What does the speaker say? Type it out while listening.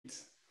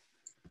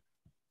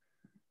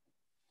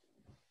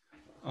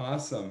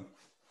Awesome.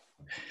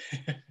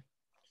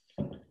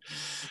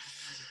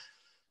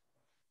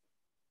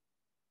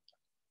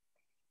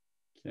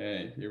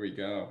 Okay, here we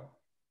go.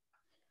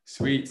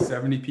 Sweet,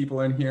 70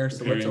 people in here.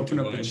 So let's open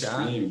up the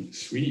chat.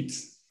 Sweet.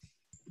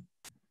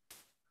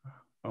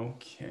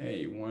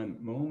 Okay, one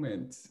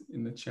moment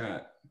in the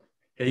chat.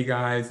 Hey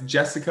guys,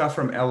 Jessica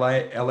from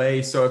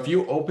LA. So if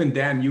you open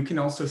Dan, you can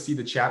also see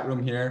the chat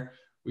room here.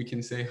 We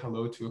can say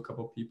hello to a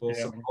couple people.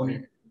 Yeah, so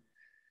Tony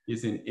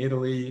is in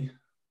Italy.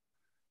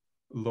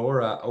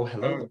 Laura, oh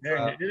hello. Oh,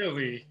 dang,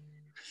 Italy.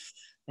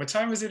 What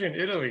time is it in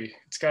Italy?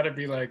 It's got to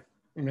be like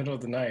middle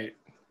of the night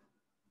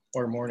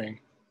or morning.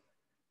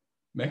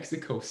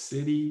 Mexico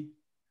City,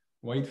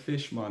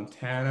 Whitefish,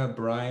 Montana.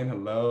 Brian,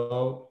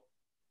 hello.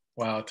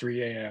 Wow,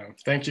 3 a.m.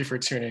 Thank you for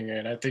tuning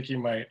in. I think you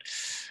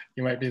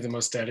might be the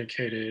most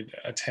dedicated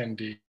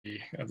attendee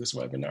of this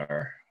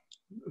webinar.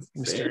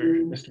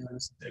 Mr.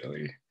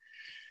 Italy.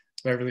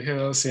 Beverly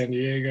Hills, San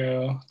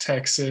Diego,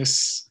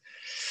 Texas.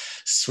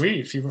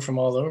 Sweet, people from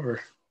all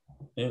over.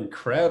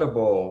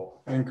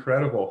 Incredible,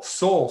 incredible.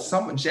 Seoul,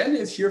 Jen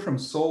is here from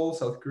Seoul,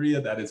 South Korea.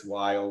 That is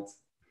wild.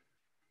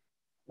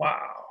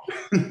 Wow.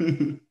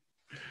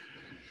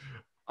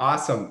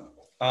 Awesome.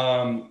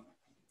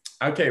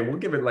 Okay, we'll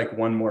give it like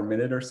one more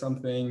minute or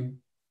something.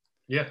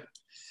 Yeah.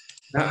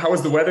 Now, how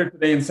was the weather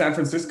today in San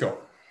Francisco?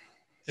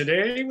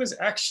 Today was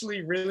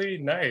actually really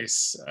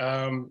nice.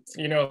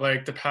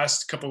 Like the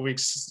past couple of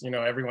weeks,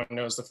 everyone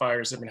knows the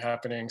fires have been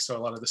happening. So a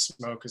lot of the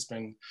smoke has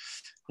been,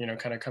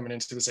 kind of coming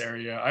into this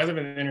area. I live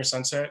in the inner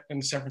Sunset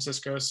in San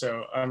Francisco,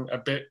 so I'm a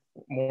bit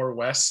more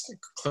west,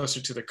 closer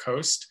to the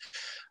coast.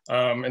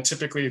 And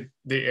typically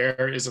the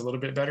air is a little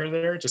bit better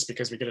there just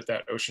because we get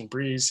that ocean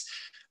breeze.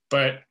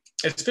 But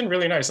it's been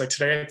really nice. Like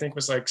today, I think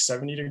was like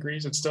 70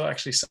 degrees. It's still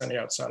actually sunny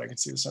outside. I can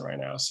see the sun right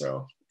now.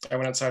 So I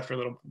went outside for a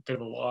little bit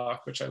of a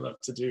walk, which I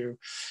love to do.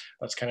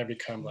 That's kind of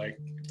become like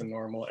the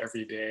normal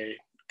everyday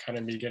kind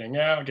of me getting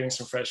out, getting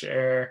some fresh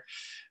air,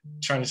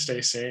 trying to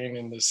stay sane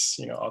in this,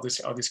 all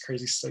these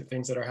crazy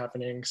things that are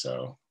happening.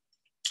 So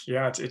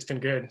yeah, it's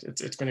been good.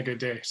 It's been a good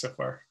day so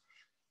far.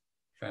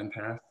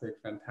 Fantastic,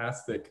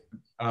 fantastic.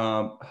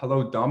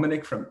 Hello,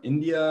 Dominic from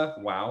India.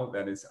 Wow,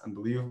 that is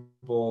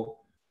unbelievable.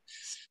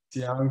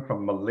 Siang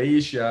from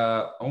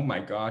Malaysia. Oh my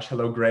gosh.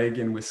 Hello, Greg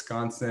in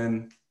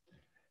Wisconsin.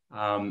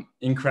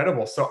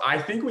 Incredible. So I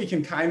think we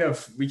can kind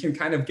of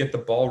get the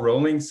ball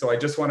rolling. So I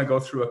just want to go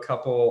through a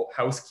couple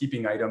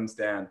housekeeping items,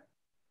 Dan,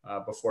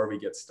 before we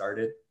get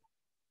started.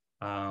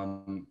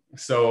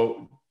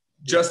 So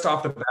just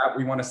off the bat,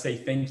 we want to say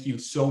thank you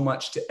so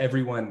much to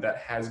everyone that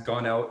has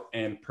gone out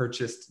and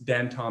purchased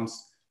Dan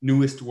Tom's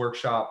newest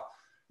workshop,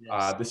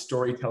 yes. The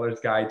Storyteller's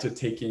Guide to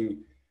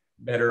Taking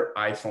Better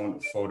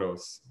iPhone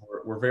Photos.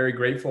 We're very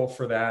grateful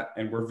for that.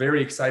 And we're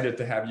very excited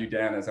to have you,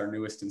 Dan, as our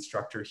newest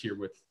instructor here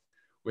with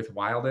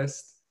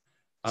Wildist.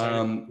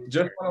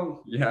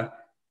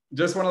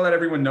 Just want to let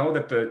everyone know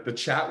that the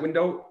chat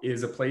window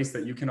is a place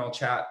that you can all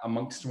chat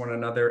amongst one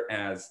another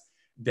as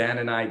Dan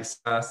and I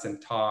discuss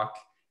and talk,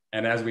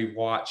 and as we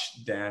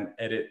watch Dan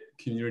edit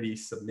community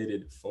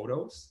submitted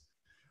photos.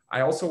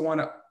 I also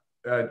want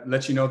to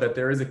let you know that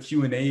there is a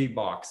Q&A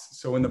box.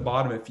 So in the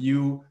bottom, if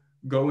you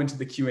go into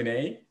the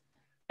Q&A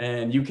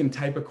and you can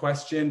type a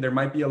question, there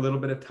might be a little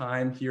bit of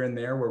time here and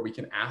there where we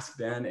can ask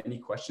Dan any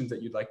questions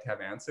that you'd like to have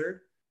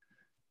answered.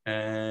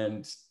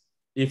 And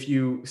if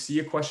you see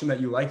a question that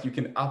you like, you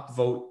can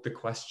upvote the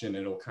question.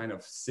 It'll kind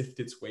of sift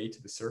its way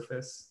to the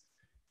surface,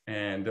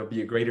 and there'll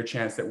be a greater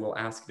chance that we'll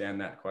ask Dan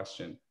that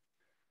question.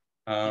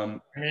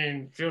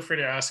 Feel free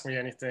to ask me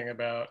anything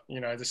about,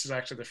 this is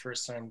actually the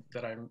first time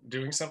that I'm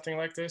doing something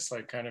like this,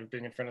 like kind of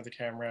being in front of the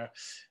camera,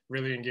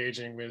 really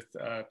engaging with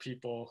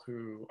people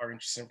who are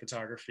interested in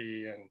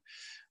photography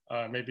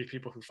and maybe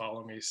people who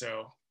follow me.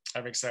 So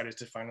I'm excited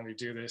to finally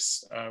do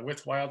this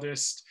with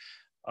Wildist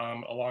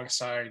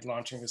alongside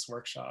launching this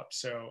workshop.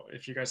 So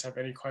if you guys have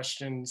any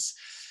questions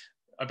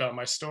about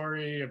my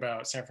story,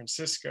 about San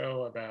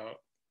Francisco, about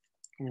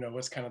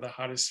what's kind of the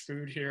hottest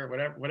food here,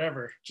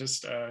 whatever,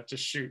 just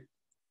shoot,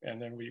 and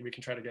then we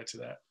can try to get to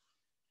that.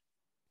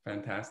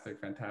 Fantastic,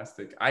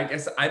 fantastic. I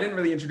guess I didn't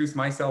really introduce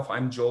myself.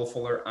 I'm Joel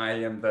Fuller. I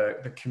am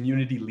the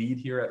community lead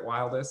here at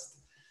Wildist.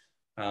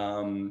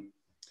 And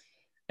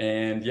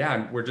yeah,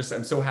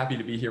 I'm so happy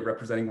to be here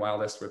representing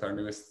Wildist with our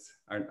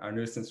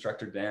newest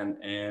instructor, Dan.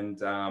 And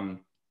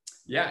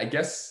yeah, I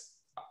guess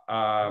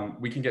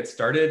we can get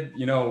started.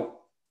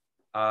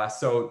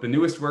 So the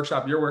newest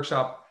workshop, your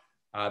workshop,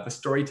 the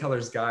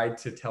Storyteller's Guide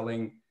to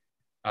Taking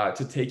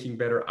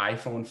Better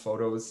iPhone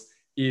Photos,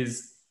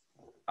 is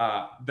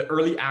the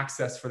early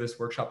access for this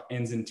workshop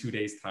ends in 2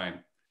 days'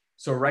 time.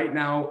 So right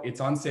now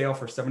it's on sale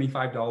for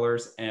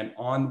 $75, and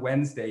on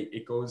Wednesday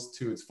it goes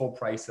to its full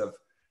price of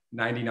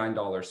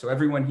 $99. So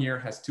everyone here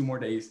has 2 more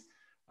days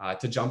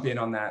to jump in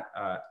on that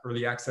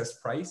early access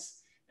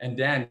price. And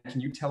Dan, can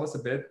you tell us a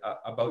bit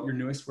about your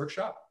newest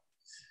workshop?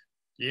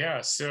 Yeah,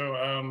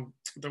 so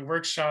the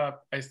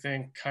workshop, I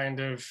think,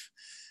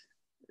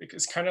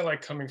 it's kind of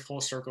like coming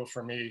full circle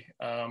for me.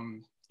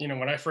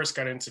 When I first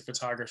got into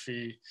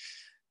photography,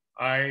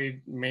 I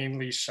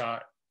mainly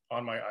shot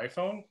on my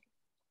iPhone.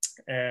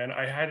 And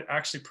I had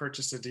actually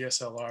purchased a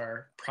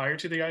DSLR prior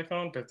to the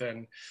iPhone, but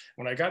then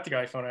when I got the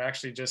iPhone, I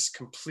actually just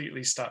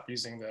completely stopped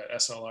using the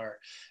SLR.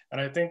 And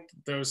I think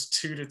those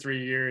 2 to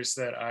 3 years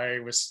that I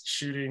was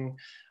shooting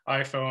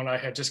iPhone, I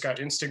had just got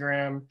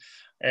Instagram,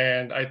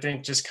 and I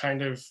think just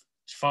kind of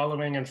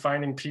following and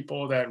finding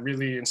people that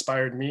really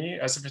inspired me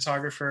as a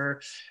photographer,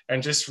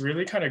 and just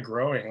really kind of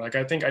growing. Like,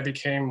 I think I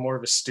became more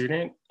of a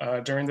student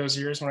during those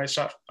years when I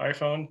shot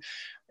iPhone.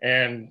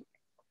 And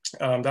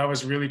that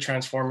was really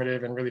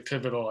transformative and really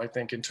pivotal, I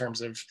think, in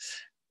terms of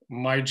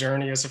my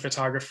journey as a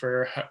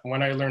photographer,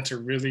 when I learned to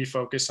really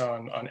focus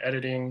on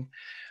editing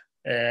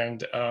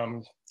and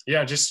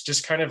yeah,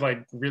 just kind of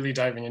like really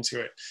diving into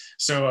it.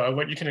 So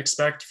what you can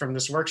expect from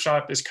this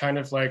workshop is kind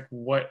of like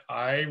what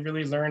I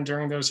really learned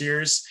during those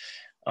years,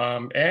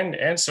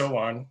 and so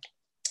on.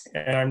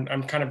 And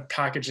I'm kind of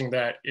packaging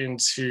that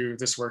into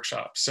this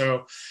workshop.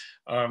 So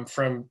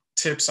from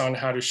tips on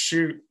how to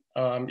shoot,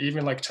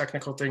 even like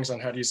technical things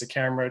on how to use the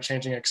camera,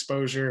 changing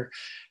exposure,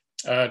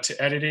 to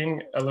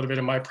editing, a little bit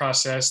of my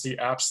process, the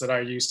apps that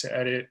I use to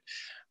edit.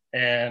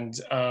 And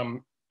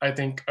I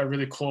think a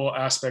really cool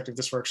aspect of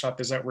this workshop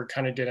is that we're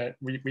kind of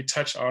we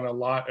touch on a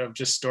lot of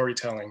just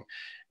storytelling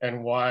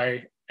and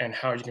why and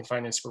how you can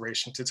find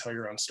inspiration to tell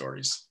your own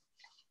stories.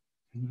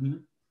 Mm-hmm.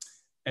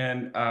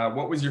 And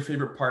what was your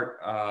favorite part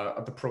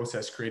of the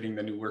process creating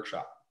the new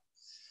workshop?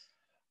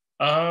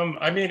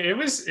 I mean, it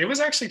was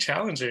actually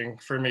challenging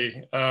for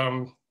me.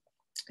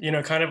 You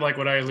know, kind of like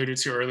what I alluded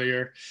to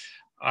earlier,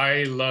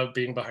 I love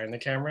being behind the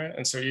camera.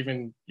 And so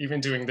even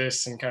doing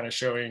this and kind of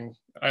showing,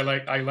 I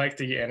like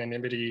the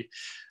anonymity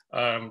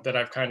that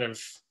I've kind of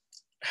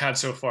had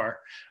so far.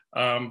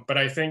 But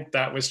I think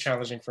that was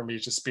challenging for me,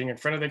 just being in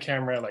front of the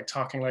camera, like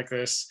talking like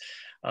this.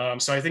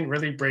 So I think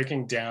really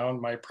breaking down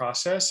my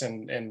process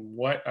and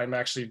what I'm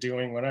actually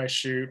doing when I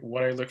shoot,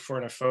 what I look for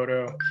in a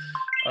photo.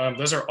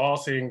 Those are all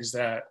things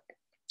that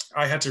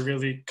I had to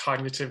really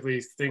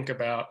cognitively think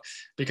about,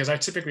 because I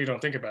typically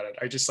don't think about it.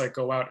 I just like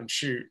go out and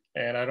shoot,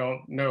 and I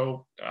don't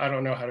know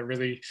how to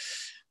really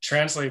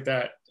translate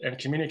that and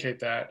communicate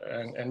that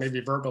and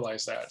maybe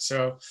verbalize that.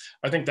 So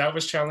I think that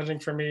was challenging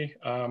for me.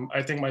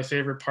 I think my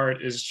favorite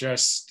part is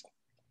just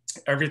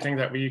everything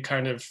that we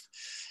kind of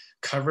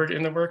covered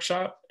in the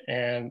workshop.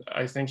 And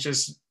I think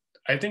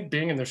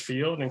being in the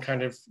field and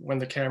kind of when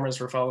the cameras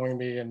were following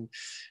me and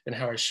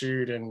how I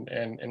shoot and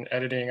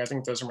editing, I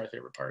think those are my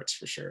favorite parts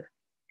for sure.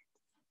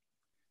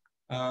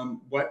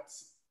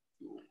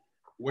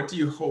 What do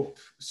you hope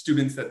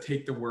students that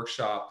take the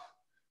workshop,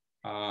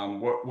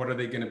 what are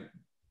they going to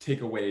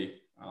take away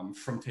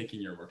from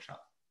taking your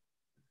workshop?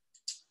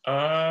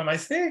 I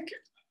think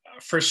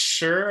for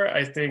sure,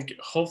 I think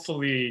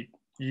hopefully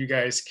you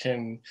guys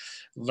can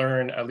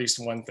learn at least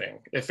one thing.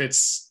 If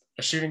it's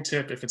a shooting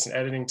tip, if it's an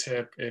editing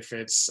tip, if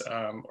it's,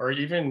 or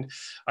even,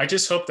 I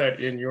just hope that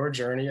in your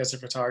journey as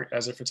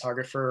a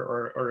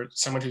photographer or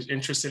someone who's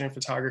interested in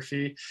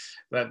photography,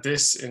 that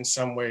this in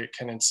some way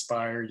can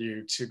inspire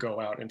you to go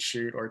out and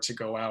shoot, or to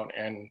go out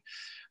and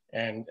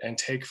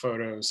take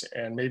photos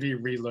and maybe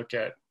relook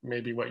at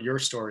maybe what your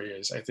story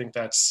is. I think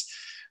that's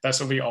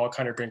what we all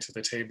kind of bring to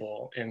the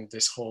table in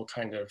this whole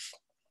kind of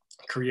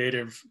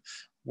creative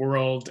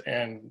world.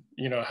 And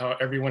you know how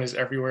everyone is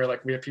everywhere,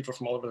 like we have people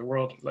from all over the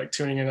world like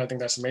tuning in. I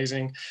think that's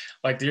amazing.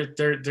 Like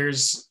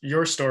there's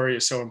your story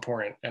is so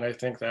important, and I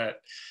think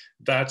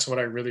that's what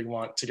I really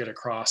want to get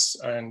across.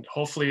 And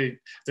hopefully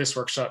this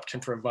workshop can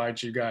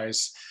provide you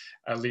guys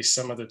at least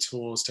some of the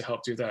tools to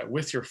help do that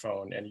with your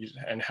phone,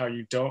 and how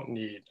you don't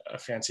need a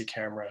fancy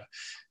camera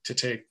to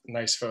take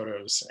nice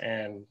photos.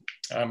 And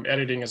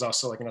editing is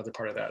also like another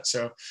part of that.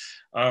 So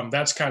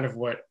that's kind of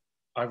what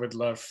I would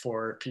love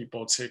for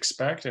people to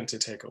expect and to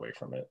take away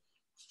from it.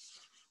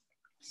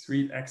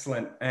 Sweet,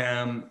 excellent.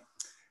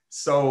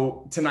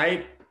 So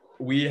tonight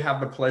we have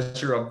the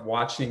pleasure of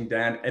watching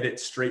Dan edit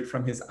straight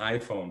from his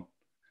iPhone.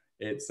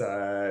 It's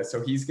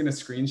so he's going to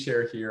screen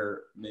share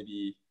here,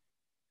 maybe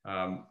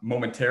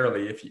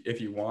momentarily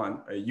if you want.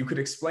 You could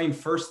explain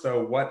first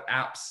though, what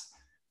apps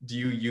do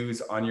you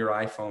use on your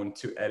iPhone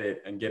to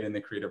edit and get in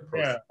the creative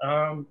process?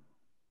 Yeah.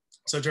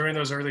 So during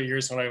those early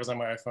years when I was on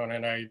my iPhone,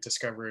 and I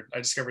discovered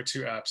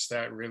 2 apps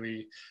that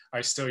really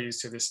I still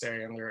use to this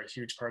day, and they're a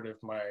huge part of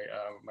my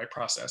my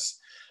process.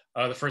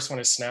 The first one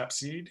is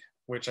Snapseed,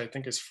 which I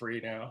think is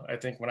free now. I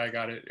think when I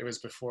got it, it was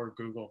before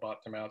Google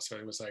bought them out, so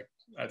it was like,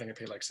 I think I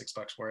paid like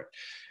 $6 for it.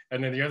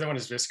 And then the other one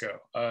is Visco.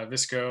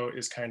 Visco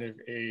is kind of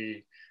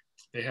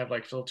they have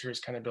like filters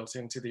kind of built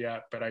into the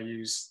app, but I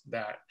use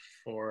that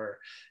for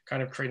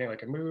kind of creating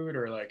like a mood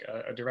or like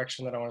a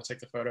direction that I want to take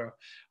the photo.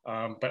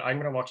 But I'm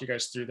going to walk you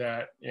guys through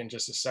that in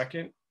just a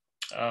second.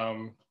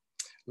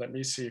 Let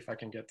me see if I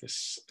can get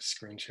this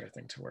screen share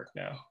thing to work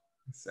now.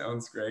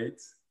 Sounds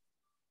great.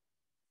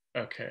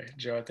 Okay,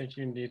 Joe, I think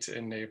you need to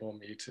enable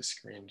me to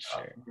screen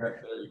share.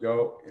 There you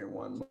go, in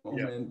one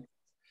moment.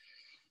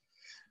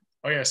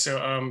 Yeah. Oh yeah,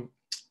 so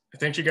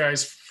thank you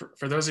guys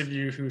for those of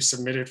you who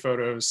submitted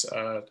photos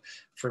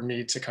for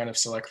me to kind of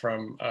select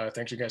from.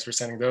 Thank you guys for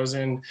sending those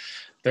in.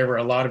 There were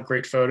a lot of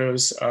great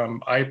photos.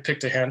 I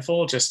picked a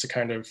handful just to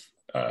kind of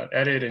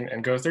edit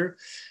and go through.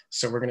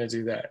 So we're gonna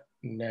do that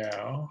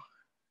now.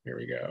 Here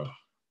we go.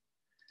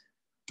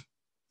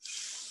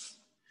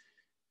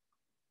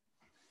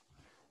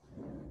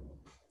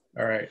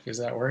 All right, is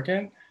that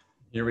working?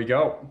 Here we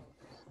go.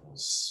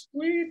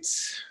 Sweet,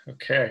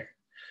 okay.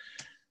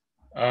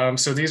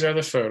 So these are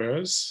the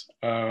photos.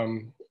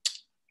 I'm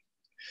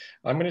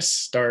gonna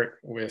start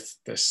with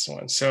this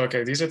one. So,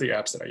 okay, these are the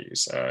apps that I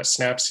use.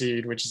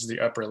 Snapseed, which is the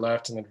upper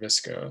left, and then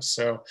Visco.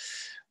 So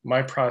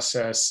my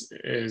process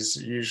is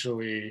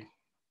usually,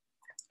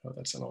 oh,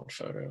 that's an old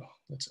photo.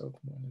 Let's open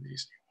one of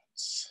these new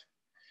ones.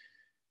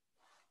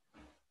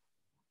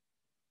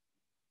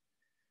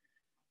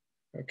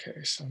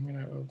 Okay, so I'm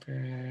gonna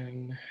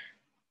open,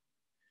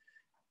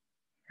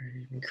 I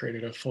even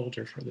created a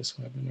folder for this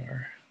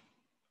webinar.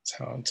 That's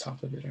how on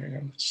top of it I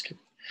am, just kidding.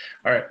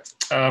 All right,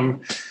 so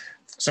I'm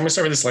gonna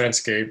start with this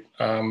landscape.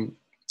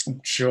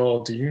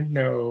 Joel, do you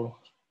know?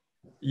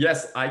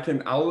 Yes, I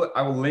can. I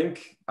will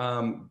link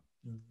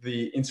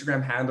the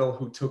Instagram handle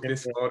who took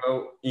this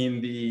photo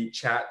in the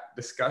chat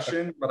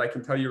discussion, but I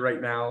can tell you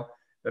right now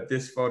that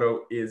this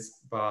photo is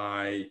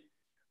by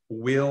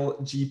Will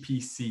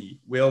GPC.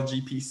 Will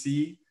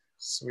GPC.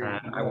 Sweet.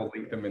 And I will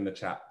link them in the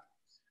chat.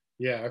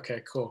 Yeah,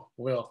 okay, cool.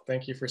 Will,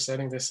 thank you for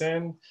setting this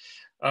in.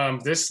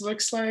 This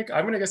looks like,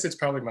 I'm gonna guess it's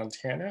probably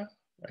Montana.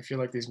 I feel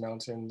like these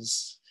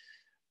mountains,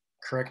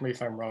 correct me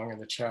if I'm wrong in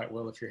the chat,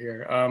 Will, if you're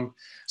here.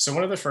 So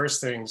one of the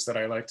first things that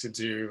I like to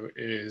do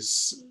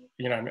is,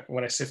 you know,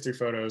 when I sift through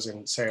photos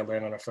and say I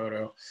land on a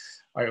photo,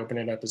 I open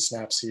it up as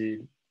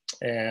Snapseed.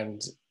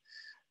 And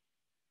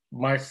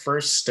my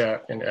first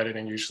step in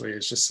editing usually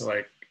is just to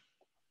like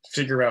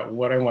figure out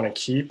what I want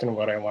to keep and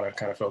what I want to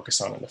kind of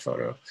focus on in the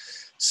photo.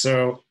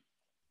 So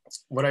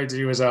what I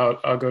do is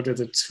I'll go to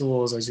the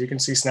tools. As you can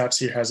see,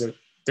 Snapseed has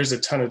there's a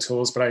ton of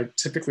tools, but I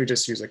typically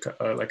just use like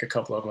a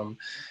couple of them,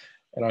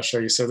 and I'll show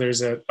you. So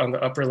there's on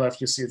the upper left,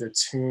 you see the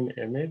tune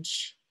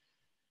image,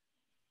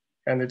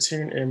 and the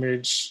tune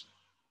image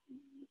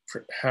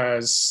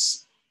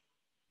has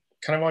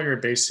kind of all your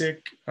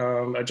basic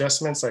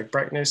adjustments like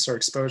brightness or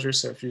exposure.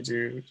 So if you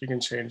do, you can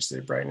change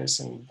the brightness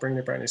and bring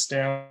the brightness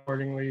down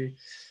accordingly.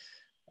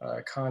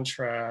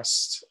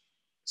 Contrast,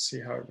 see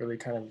how it really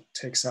kind of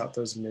takes out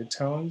those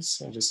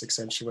midtones and just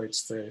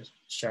accentuates the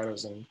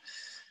shadows and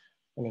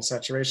then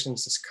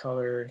saturations, this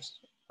color,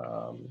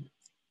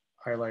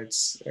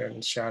 highlights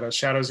and shadows.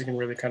 Shadows, you can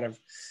really kind of,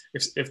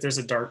 if there's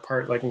a dark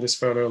part, like in this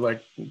photo,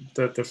 like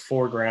the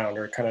foreground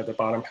or kind of the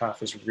bottom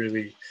half is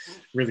really,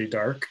 really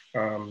dark.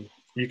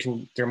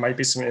 There might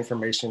be some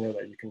information there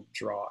that you can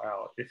draw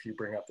out if you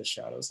bring up the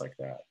shadows like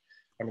that.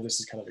 I mean,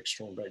 this is kind of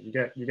extreme, but you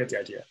get the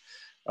idea.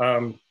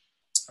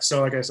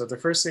 So like I said, the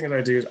first thing that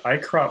I do is I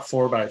crop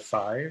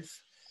 4:5.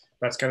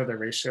 That's kind of the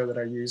ratio that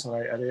I use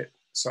when I edit.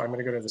 So I'm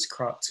gonna go to this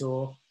crop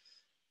tool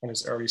and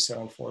it's already set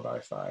on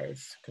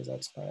 4:5 because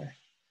that's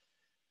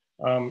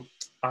my,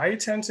 I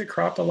tend to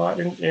crop a lot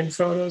in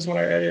photos when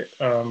I edit.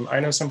 I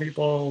know some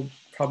people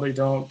probably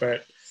don't,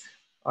 but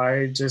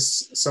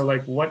so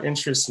like what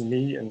interests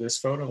me in this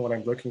photo, what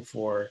I'm looking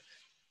for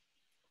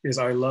is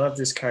I love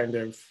this kind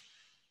of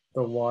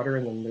the water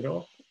in the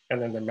middle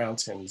and then the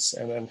mountains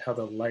and then how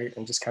the light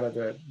and just kind of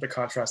the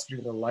contrast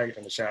between the light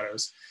and the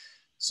shadows.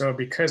 So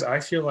because I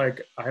feel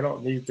like I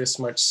don't need this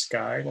much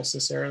sky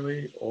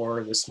necessarily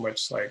or this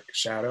much like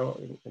shadow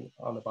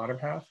on the bottom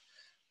half,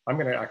 I'm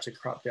gonna actually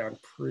crop down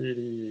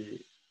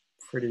pretty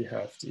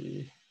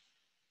hefty,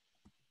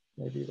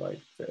 maybe like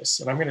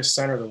this. And I'm gonna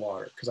center the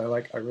water because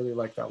I really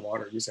like that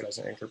water, use it as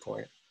an anchor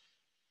point.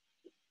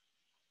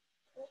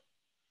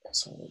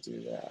 So I'm gonna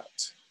do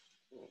that.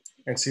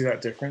 And see that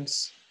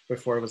difference?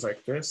 Before it was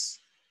like this.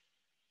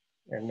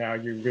 And now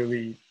you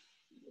really,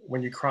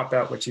 when you crop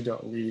out what you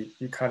don't need,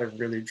 you kind of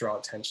really draw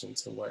attention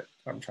to what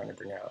I'm trying to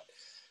bring out.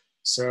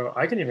 So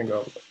I can even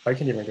go a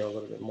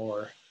little bit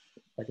more.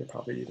 I could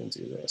probably even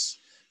do this.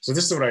 So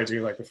this is what I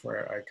do like before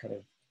I kind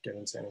of get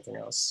into anything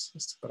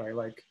else. But I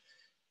like,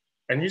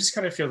 and you just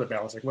kind of feel the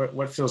balance, like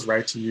what feels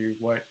right to you?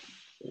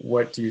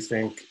 What do you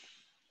think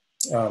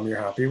you're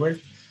happy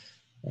with?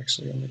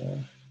 Actually, I'm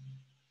gonna,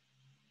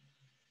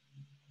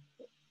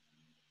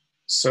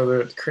 so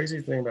the crazy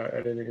thing about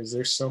editing is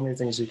there's so many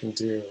things you can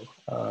do.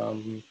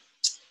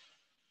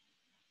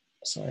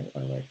 So I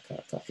like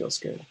that, that feels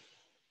good.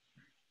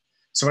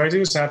 So what I do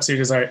with Snapseed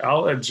is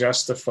I'll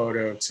adjust the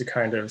photo to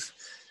kind of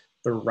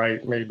the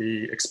right,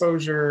 maybe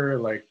exposure,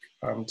 like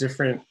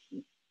different,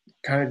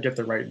 kind of get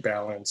the right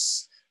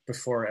balance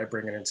before I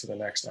bring it into the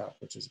next app,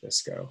 which is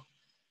Visco.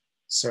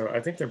 So I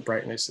think the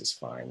brightness is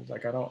fine.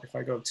 Like if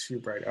I go too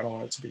bright, I don't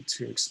want it to be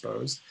too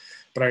exposed,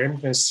 but I am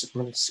going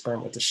to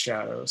experiment with the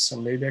shadows. So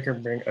maybe I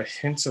can bring a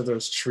hint of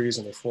those trees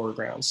in the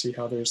foreground. See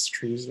how there's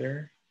trees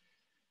there?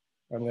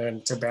 And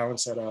then to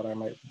balance that out, I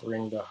might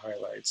bring the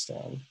highlights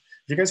down.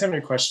 If you guys have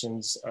any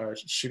questions,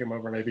 shoot them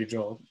over. Maybe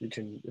Joel, you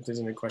can, if there's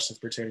any questions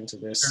pertaining to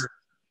this. Sure.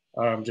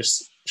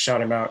 just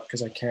shout him out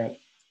because I can't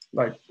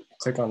like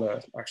click on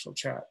the actual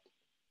chat.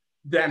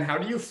 Dan, how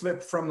do you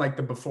flip from like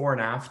the before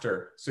and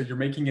after? So you're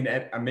making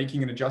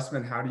making an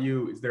adjustment. How do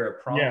you, is there a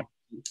prompt?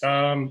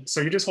 Yeah.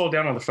 So you just hold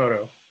down on the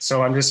photo.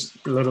 So I'm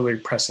just literally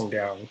pressing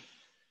down.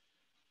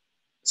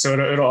 So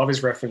it'll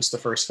always reference the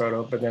first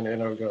photo, but then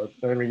it'll go,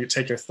 and then when you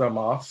take your thumb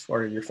off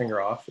or your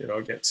finger off,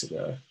 it'll get to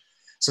the,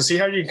 so see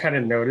how you kind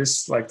of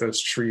notice like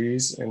those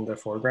trees in the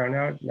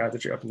foreground now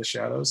that you're up in the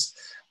shadows?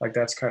 Like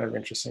that's kind of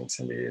interesting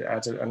to me. It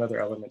adds another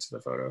element to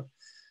the photo.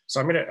 So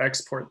I'm gonna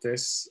export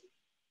this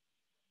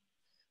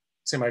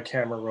to my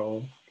camera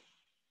roll.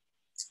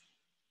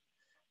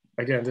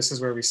 Again, this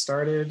is where we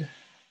started.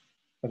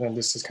 And then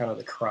this is kind of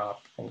the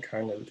crop and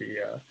kind of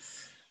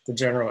the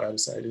general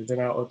edits I do.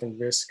 Then I'll open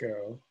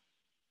Visco.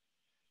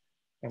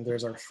 And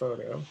there's our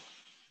photo.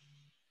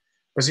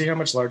 But see how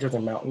much larger the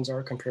mountains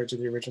are compared to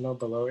the original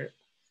below it?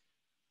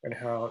 And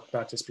how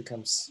that just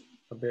becomes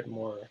a bit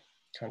more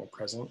kind of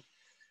present.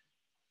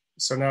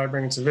 So now I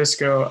bring it to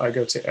Visco, I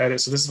go to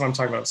edit. So this is what I'm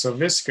talking about. So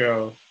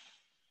Visco,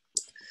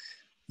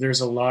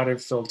 there's a lot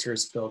of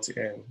filters built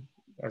in,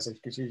 as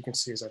you can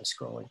see as I'm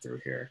scrolling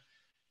through here.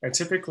 And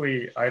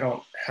typically I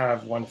don't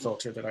have one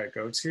filter that I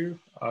go to.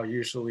 I'll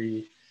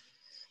usually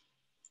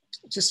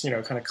just,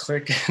 kind of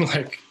click and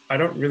like, I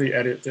don't really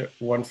edit the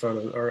one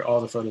photo or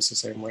all the photos the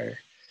same way.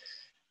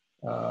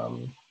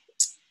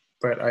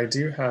 But I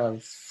do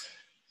have,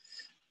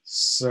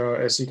 so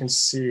as you can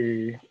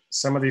see,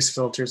 some of these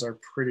filters are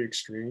pretty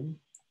extreme.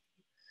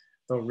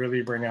 They'll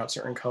really bring out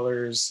certain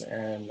colors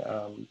and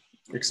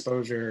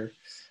exposure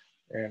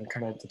and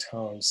kind of the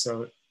tone.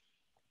 So,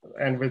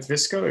 and with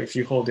Visco, if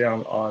you hold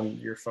down on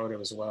your photo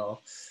as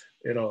well,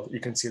 you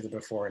can see the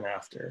before and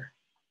after.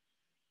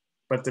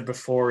 But the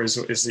before is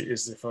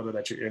the photo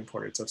that you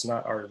imported. So it's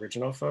not our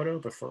original photo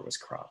before it was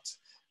cropped.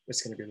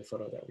 It's going to be the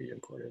photo that we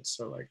imported.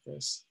 So like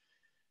this.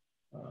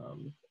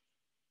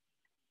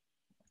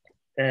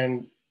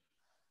 And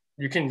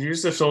you can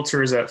use the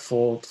filters at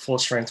full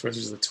strength, which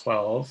is the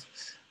 12,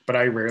 but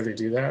I rarely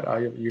do that. I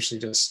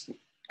usually just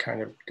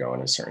kind of go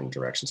in a certain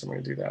direction. So I'm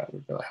going to do that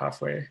about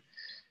halfway.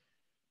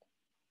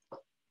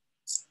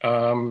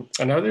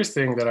 Another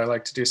thing that I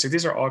like to do, so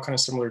these are all kind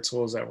of similar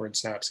tools that were in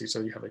Snapseed.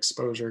 So you have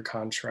exposure,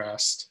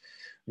 contrast,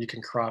 you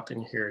can crop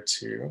in here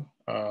too.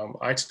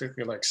 I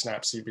typically like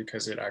Snapseed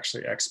because it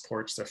actually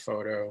exports the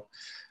photo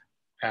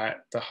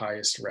at the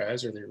highest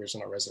res or the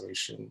original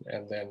resolution.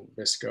 And then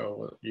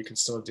Visco, you can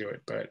still do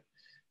it, but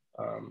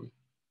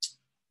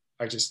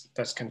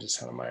that's kind of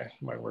just how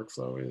my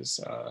workflow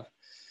is.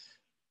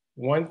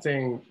 One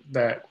thing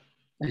that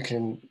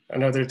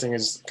another thing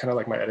is kind of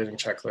like my editing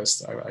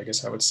checklist, I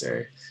guess I would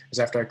say, is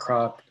after I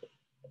crop,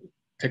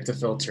 pick the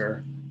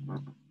filter,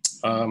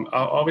 I'll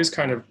always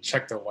kind of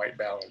check the white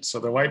balance. So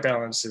the white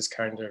balance is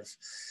kind of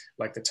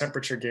like the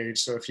temperature gauge.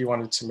 So if you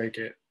wanted to make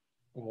it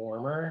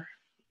warmer,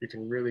 you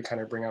can really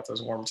kind of bring out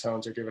those warm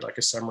tones or give it like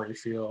a summery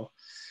feel.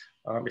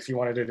 If you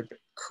wanted it a bit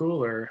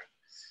cooler,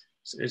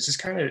 it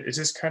just kind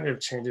of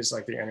changes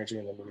like the energy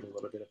and the mood a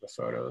little bit of the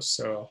photo.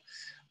 So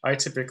I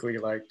typically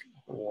like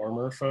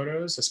warmer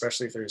photos,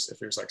 especially if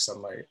there's like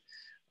sunlight.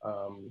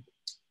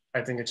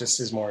 I think it just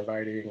is more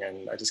inviting,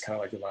 and I just kind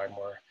of like the vibe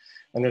more.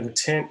 And then the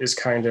tint is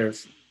kind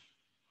of,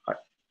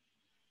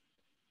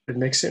 it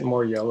makes it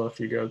more yellow if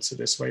you go to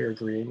this way, or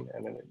green,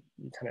 and then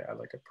you kind of add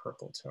like a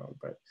purple tone.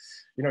 But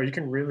you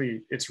can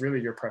really, it's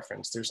really your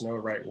preference. There's no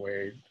right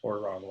way or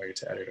wrong way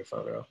to edit a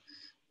photo.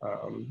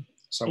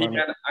 So hey,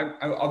 Dan,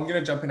 I'm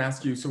gonna jump and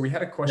ask you. So we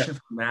had a question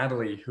from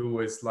Natalie, who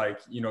was like,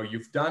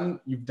 you've done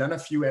a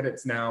few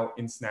edits now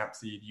in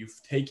Snapseed. You've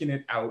taken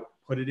it out,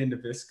 put it into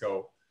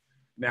Visco.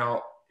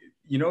 Now,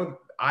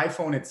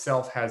 iPhone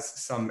itself has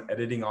some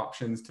editing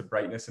options to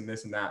brightness and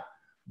this and that.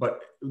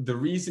 But the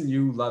reason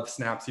you love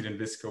Snapseed and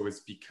Visco is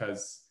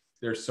because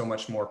there's so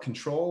much more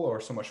control or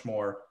so much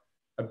more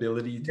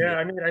ability to. Yeah,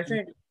 I mean, I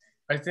think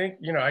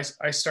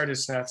I started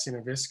Snapseed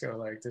and Visco,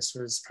 like this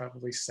was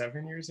probably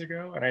 7 years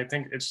ago. And I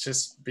think it's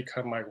just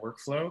become my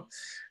workflow.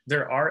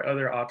 There are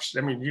other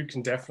options. I mean, you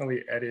can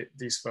definitely edit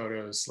these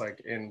photos like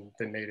in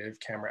the native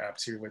camera app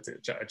too, with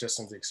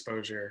adjusting the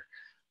exposure,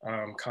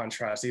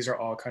 contrast. These are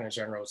all kind of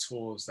general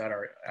tools that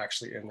are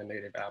actually in the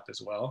native app as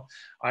well.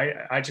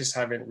 I just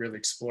haven't really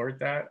explored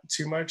that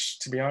too much,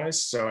 to be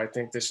honest. So I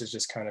think this is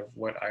just kind of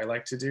what I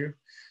like to do.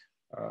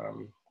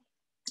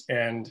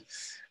 And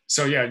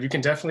so yeah, you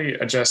can definitely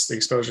adjust the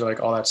exposure, like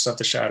all that stuff,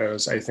 the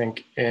shadows, I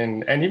think,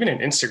 and even in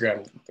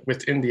Instagram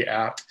within the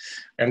app.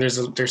 And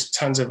there's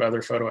tons of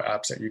other photo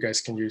apps that you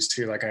guys can use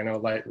too. Like I know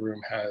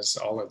Lightroom has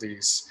all of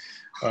these,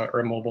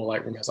 or mobile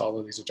Lightroom has all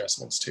of these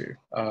adjustments too.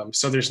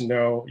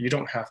 So you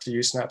don't have to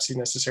use Snapseed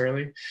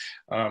necessarily.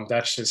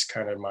 That's just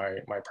kind of my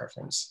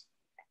preference.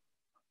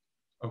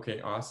 Okay,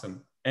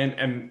 awesome.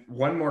 And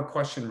one more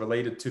question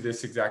related to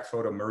this exact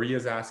photo.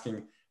 Maria's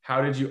asking, how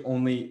did you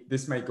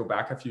this might go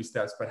back a few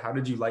steps, but how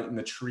did you lighten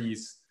the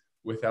trees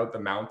without the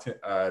mountains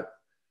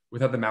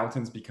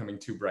becoming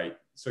too bright?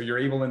 So you're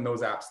able in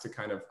those apps to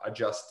kind of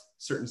adjust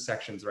certain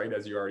sections, right?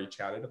 As you already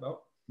chatted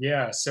about.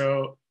 Yeah,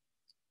 so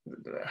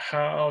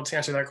how to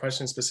answer that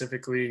question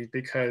specifically,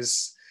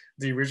 because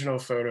the original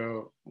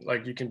photo,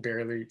 like you can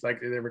barely, like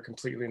they were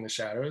completely in the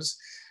shadows.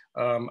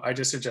 I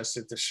just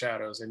adjusted the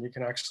shadows, and you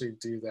can actually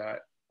do that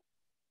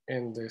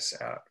in this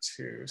app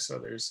too. So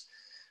there's,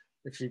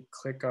 if you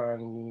click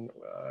on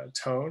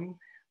tone,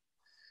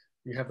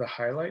 you have the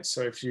highlights.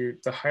 So if you,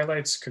 the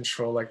highlights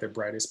control like the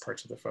brightest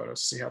parts of the photo.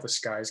 See how the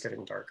sky is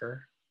getting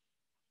darker?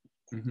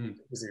 Mm-hmm.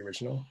 Is the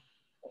original.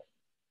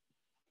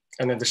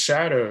 And then the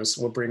shadows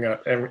will bring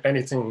up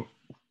anything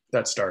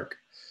that's dark.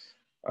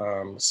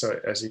 So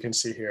as you can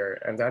see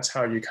here, and that's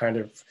how you kind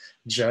of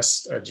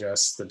just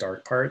adjust the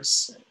dark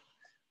parts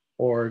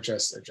or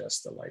just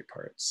adjust the light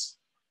parts.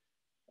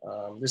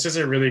 This is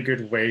a really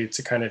good way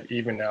to kind of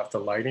even out the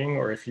lighting,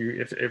 or if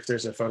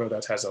there's a photo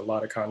that has a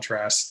lot of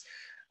contrast,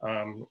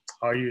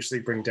 I'll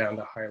usually bring down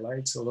the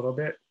highlights a little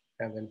bit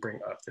and then bring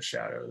up the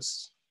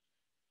shadows.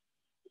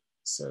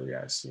 So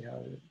yeah, see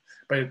how,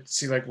 but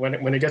see, like when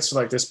it gets to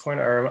like this point,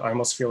 I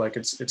almost feel like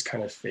it's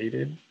kind of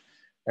faded,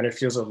 and it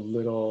feels a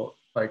little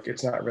like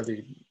it's not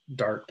really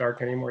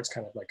dark anymore. It's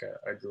kind of like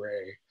a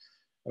gray,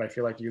 and I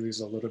feel like you lose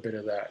a little bit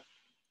of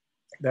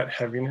that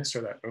heaviness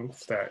or that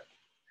oomph that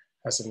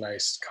has a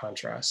nice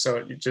contrast. So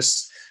it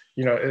just,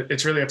 you know,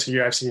 it's really up to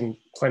you. I've seen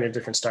plenty of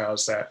different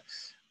styles that,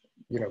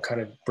 you know, kind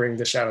of bring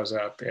the shadows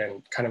up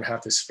and kind of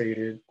have this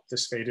faded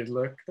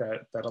look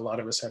that a lot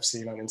of us have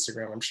seen on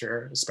Instagram, I'm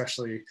sure,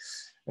 especially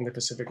in the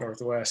Pacific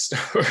Northwest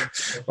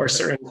or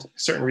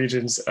certain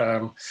regions.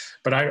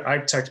 But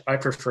I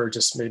prefer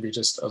just maybe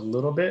just a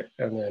little bit,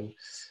 and then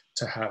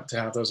to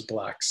have those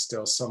blacks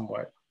still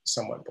somewhat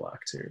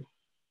black too.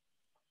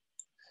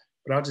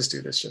 But I'll just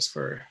do this just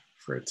for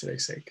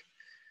today's sake.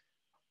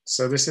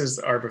 So this is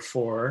our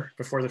before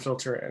the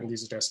filter and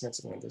these adjustments,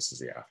 and then this is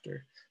the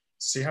after.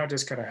 See how it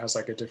just kind of has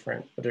like a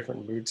different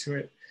mood to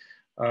it.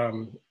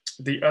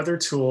 The other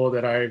tool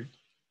that I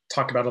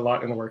talk about a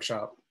lot in the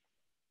workshop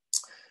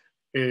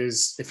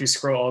is, if you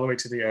scroll all the way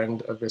to the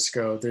end of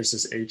VSCO, there's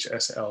this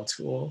HSL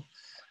tool.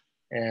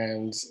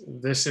 And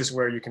this is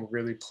where you can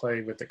really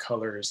play with the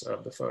colors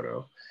of the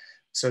photo.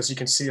 So as you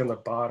can see on the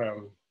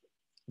bottom,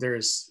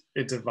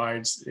 it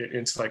divides it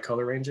into like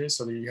color ranges.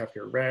 So that you have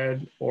your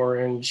red,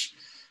 orange,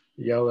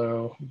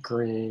 yellow,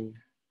 green,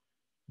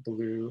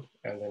 blue,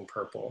 and then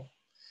purple.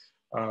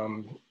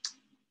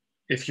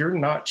 If you're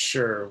not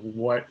sure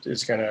what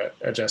is going to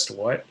adjust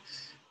what,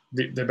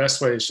 the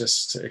best way is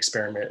just to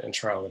experiment and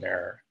trial and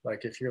error.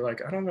 Like if you're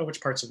like, I don't know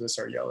which parts of this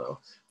are yellow,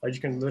 like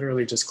you can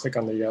literally just click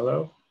on the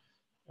yellow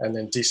and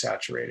then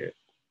desaturate it.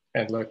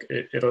 And look,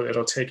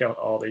 it'll take out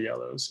all the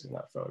yellows in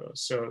that photo.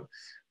 So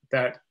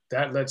that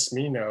lets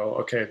me know,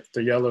 okay,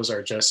 the yellows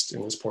are just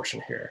in this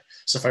portion here.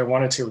 So if I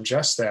wanted to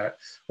adjust that,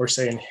 or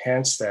say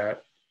enhance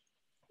that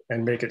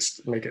and make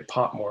it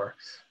pop more,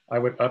 I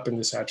would up in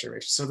the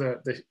saturation. So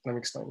let me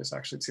explain this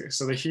actually too.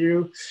 So the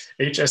hue,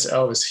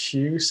 HSL is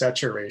hue,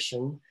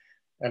 saturation,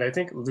 and I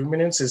think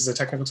luminance is the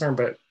technical term,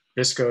 but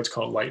VSCO it's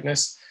called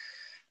lightness.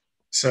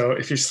 So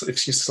if you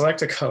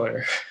select a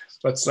color,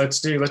 let's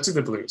do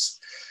the blues.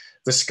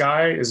 The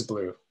sky is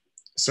blue.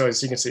 So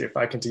as you can see, if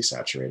I can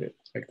desaturate it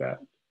like that.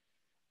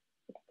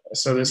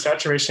 So the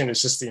saturation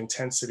is just the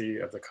intensity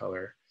of the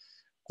color.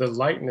 The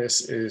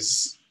lightness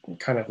is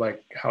kind of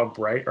like how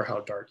bright or how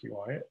dark you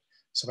want it.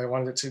 So if I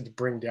wanted it to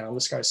bring down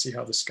the sky, see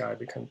how the sky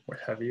becomes more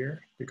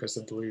heavier because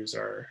the blues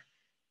are.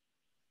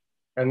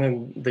 And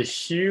then the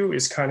hue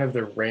is kind of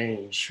the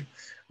range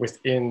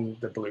within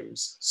the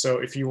blues. So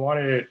if you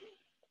wanted it,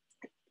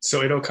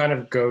 so it'll kind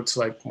of go to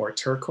like more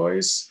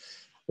turquoise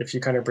if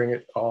you kind of bring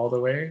it all the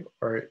way,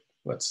 or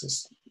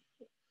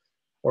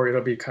or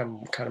it'll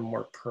become kind of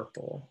more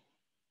purple.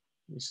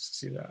 You just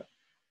see that.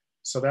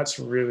 So that's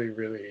really,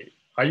 really,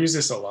 I use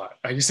this a lot.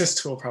 I use this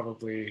tool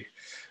probably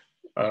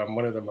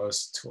one of the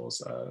most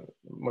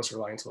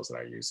reliant tools that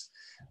I use.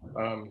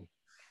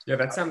 Yeah,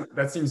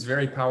 that seems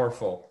very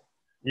powerful.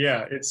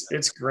 Yeah,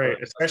 it's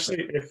great,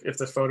 especially if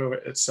the photo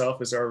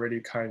itself is already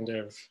kind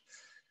of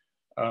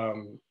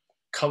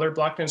color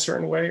blocked in a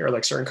certain way, or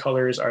like certain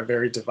colors are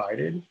very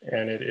divided,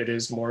 and it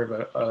is more of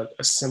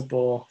a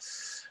simple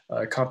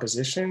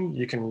composition.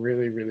 You can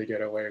really, really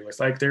get away with.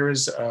 Like there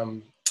was,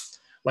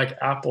 like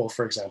Apple,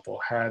 for example,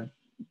 had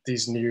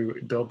these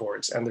new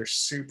billboards, and they're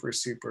super,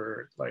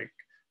 super, like,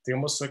 they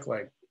almost look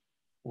like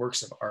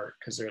works of art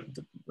because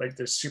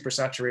they're super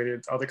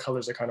saturated. All the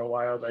colors are kind of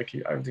wild. Like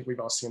I think we've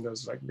all seen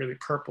those, like really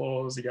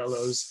purples,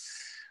 yellows,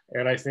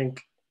 and I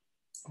think,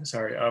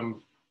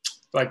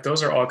 like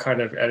those are all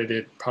kind of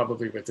edited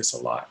probably with this a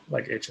lot,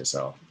 like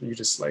HSL. You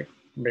just like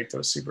make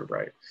those super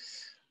bright.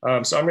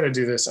 So I'm going to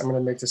do this. I'm going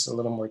to make this a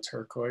little more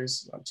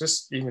turquoise,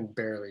 just even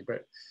barely,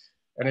 but.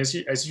 And as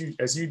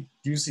you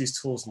use these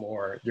tools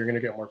more, you're going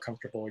to get more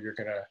comfortable. You're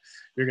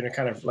gonna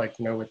kind of like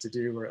know what to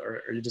do,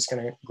 or you're just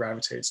going to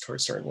gravitate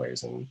towards certain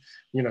ways. And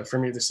you know, for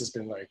me, this has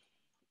been like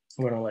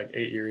like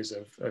 8 years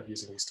of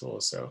using these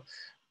tools. So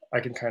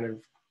I can kind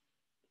of,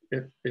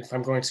 if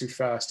I'm going too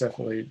fast,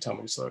 definitely tell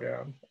me to slow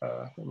down.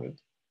 I'm going to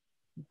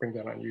bring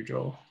that on you,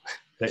 Joel.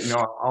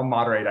 No, I'll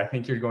moderate. I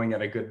think you're going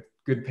at a good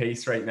good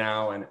pace right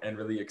now, and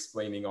really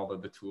explaining all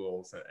of the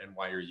tools and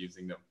why you're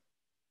using them.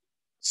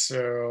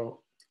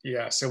 So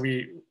yeah, so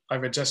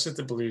I've adjusted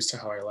the blues to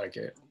how I like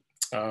it.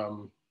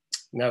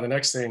 Now the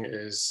next thing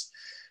is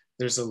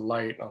there's a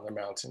light on the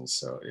mountains.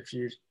 So if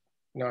you,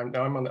 now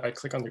I'm on, I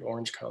click on the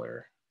orange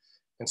color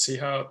and see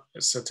how,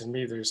 so to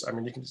me there's, I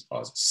mean, you can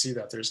see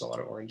that there's a lot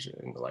of orange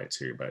in the light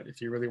too, but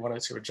if you really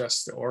wanted to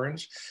adjust the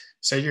orange,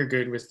 say you're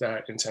good with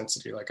that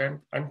intensity, like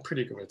I'm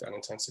pretty good with that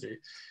intensity,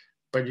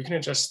 but you can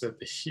adjust the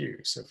hue.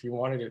 So if you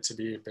wanted it to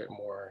be a bit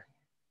more,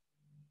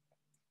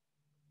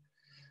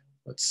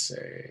 let's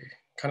say,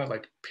 kind of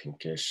like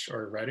pinkish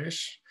or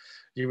reddish,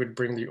 you would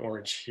bring the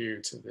orange hue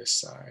to this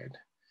side.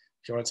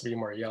 If you want it to be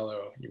more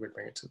yellow, you would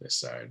bring it to this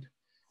side.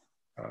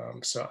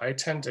 So I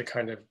tend to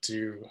kind of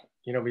do,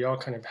 you know, we all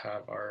kind of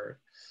have our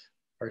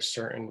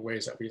certain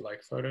ways that we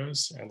like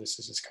photos, and this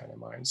is just kind of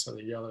mine. So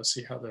the yellow,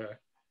 see how the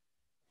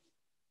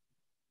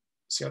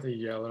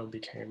yellow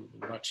became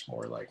much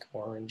more like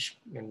orange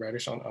and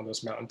reddish on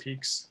those mountain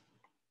peaks?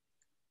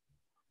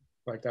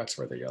 Like that's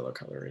where the yellow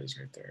color is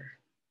right there.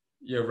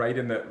 Yeah, right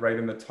in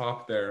the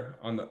top there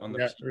on the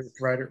Yeah, peaks.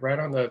 right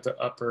on the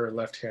upper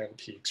left-hand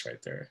peaks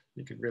right there.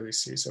 You could really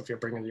see. So if you're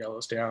bringing the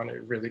yellows down,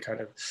 it really kind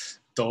of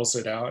dulls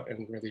it out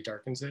and really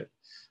darkens it.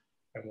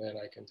 And then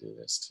I can do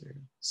this too.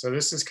 So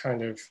this is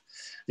kind of,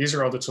 these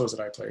are all the tools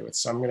that I play with.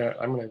 So I'm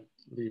gonna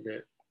leave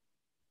it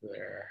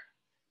there.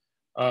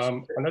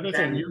 Another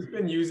thing, you've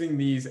been using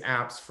these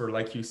apps for,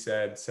 like you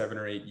said, 7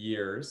 or 8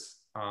 years.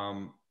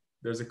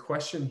 There's a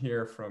question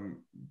here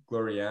from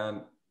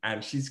Glorianne,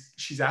 and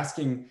she's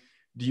asking,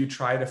 do you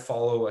try to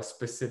follow a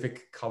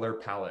specific color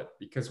palette?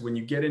 Because when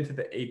you get into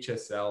the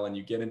HSL and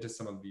you get into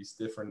some of these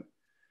different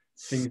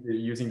things that you're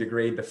using to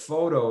grade the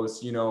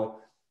photos, you know,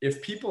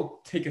 if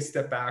people take a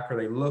step back or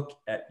they look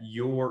at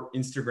your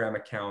Instagram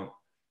account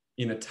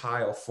in a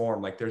tile form,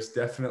 like there's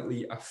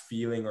definitely a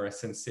feeling or a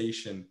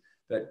sensation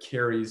that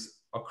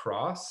carries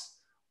across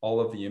all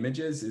of the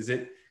images. Is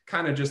it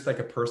kind of just like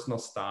a personal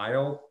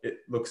style? It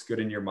looks good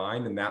in your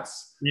mind and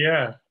that's,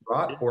 yeah.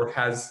 Or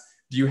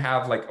do you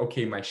have like,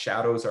 okay, my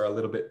shadows are a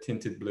little bit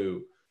tinted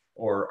blue,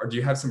 or do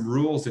you have some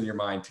rules in your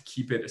mind to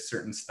keep it a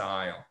certain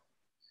style?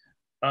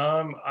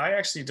 I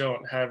actually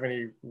don't have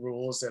any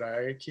rules that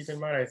I keep in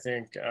mind. I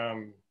think,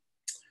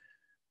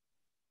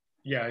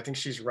 yeah, I think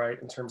she's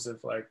right in terms of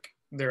like,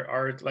 there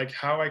are like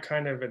how I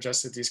kind of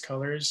adjusted these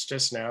colors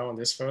just now in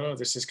this photo.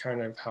 This is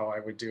kind of how I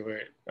would do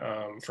it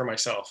for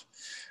myself.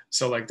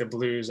 So like the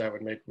blues, I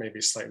would make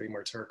maybe slightly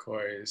more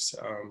turquoise,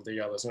 the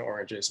yellows and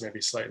oranges, maybe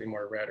slightly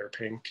more red or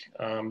pink.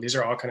 These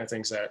are all kind of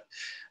things that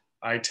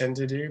I tend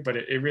to do, but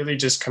it really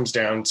just comes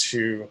down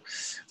to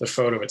the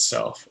photo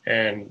itself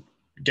and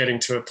getting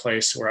to a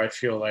place where I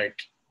feel like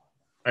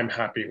I'm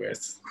happy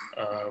with.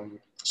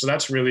 So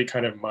that's really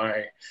kind of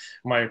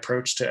my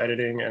approach to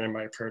editing and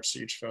my approach to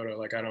each photo.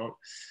 Like I don't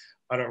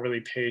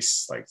really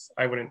paste, like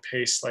I wouldn't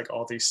paste like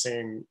all these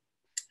same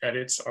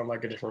edits on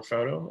like a different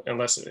photo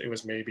unless it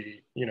was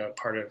maybe, you know,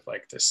 part of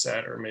like the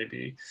set or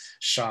maybe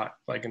shot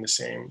like in the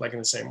same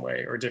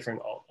way, or different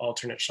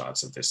alternate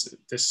shots of this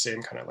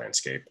same kind of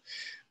landscape,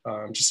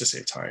 just to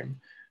save time.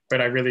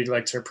 But I really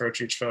like to approach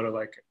each photo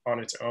like on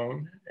its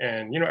own.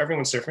 And, you know,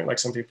 everyone's different. Like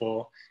some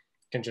people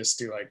can just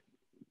do like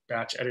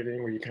batch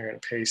editing where you can kind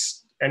of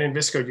paste. And in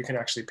VSCO, you can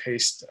actually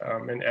paste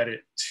and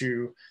edit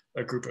to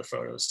a group of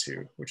photos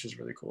too, which is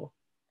really cool.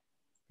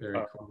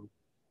 Very cool.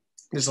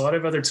 There's a lot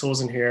of other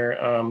tools in here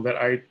that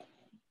I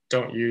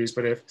don't use,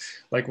 but if,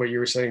 like what you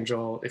were saying,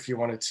 Joel, if you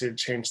wanted to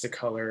change the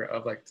color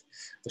of like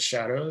the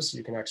shadows,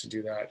 you can actually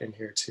do that in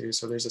here too.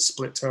 So there's a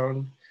split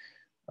tone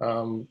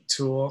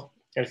tool.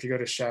 And if you go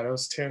to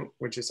shadows tint,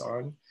 which is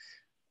on,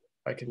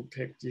 you can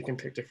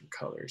pick different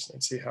colors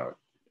and see how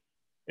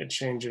it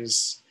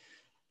changes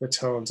the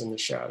tones and the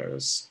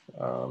shadows.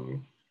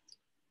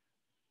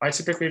 I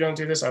typically don't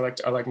do this. I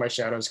like my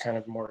shadows kind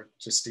of more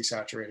just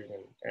desaturated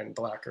and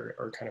black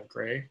or kind of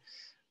gray.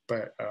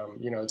 But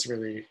you know, it's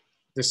really,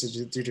 this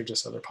is due to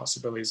just other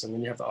possibilities. And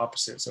then you have the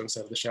opposite. So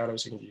instead of the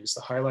shadows, you can use the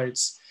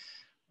highlights.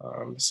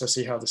 So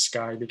see how the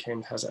sky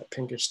has that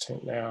pinkish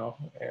tint now,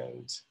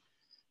 and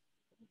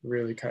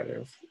really kind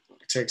of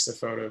takes the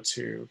photo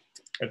to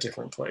a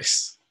different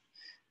place.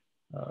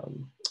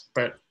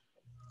 But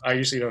I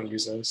usually don't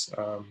use those.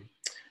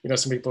 You know,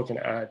 some people can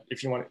add,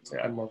 if you want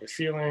to add more of a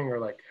feeling or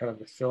like kind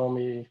of a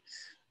filmy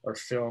or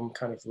film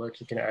kind of look,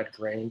 you can add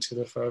grain to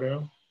the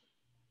photo.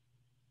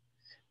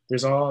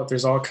 There's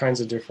all kinds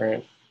of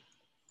different,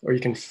 or you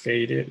can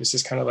fade it. It's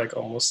just kind of like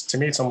almost, to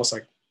me, it's almost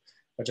like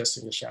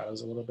adjusting the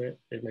shadows a little bit.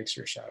 It makes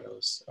your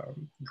shadows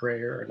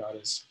grayer or not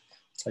as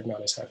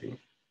heavy.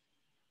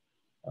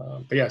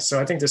 But yeah, so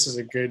I think this is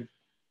a good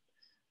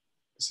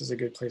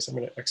place. I'm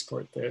going to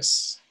export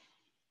this.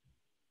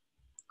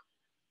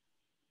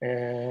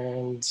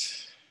 And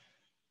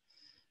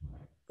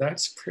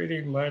that's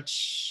pretty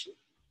much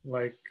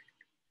like,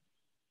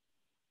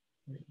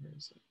 where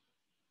is it?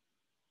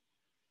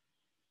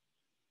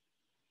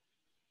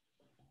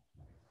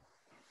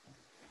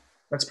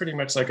 That's pretty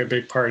much like a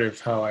big part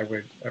of how I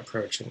would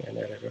approach and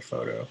edit a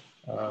photo.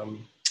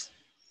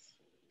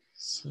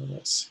 So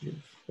let's see,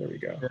 there we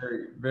go.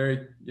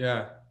 Very,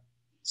 yeah.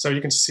 So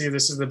you can see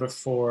this is the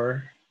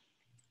before,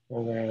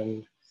 and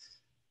then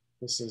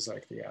this is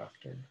like the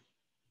after.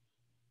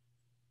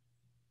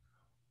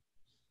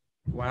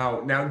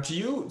 Wow. Now,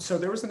 so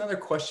there was another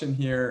question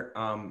here.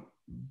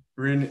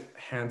 Bryn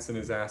Hansen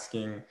is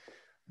asking,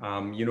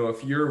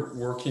 if you're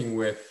working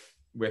with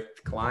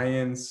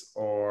clients,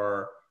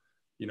 or,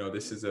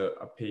 this is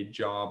a paid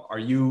job,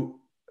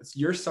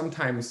 you're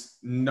sometimes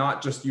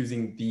not just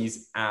using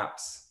these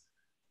apps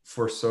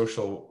for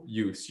social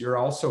use. You're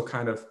also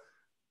kind of,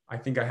 I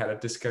think I had a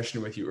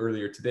discussion with you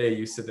earlier today.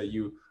 You said that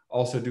you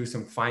also do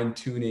some fine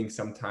tuning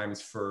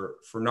sometimes for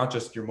not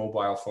just your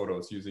mobile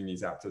photos using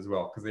these apps as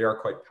well, because they are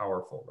quite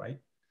powerful, right?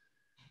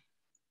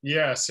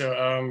 Yeah,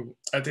 so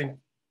I think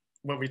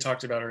what we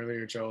talked about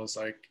earlier, Joel, is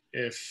like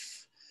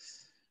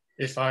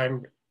if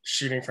I'm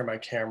shooting for my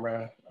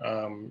camera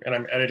and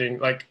I'm editing,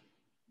 like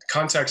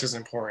context is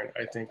important,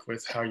 I think,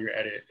 with how you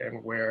edit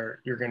and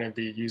where you're going to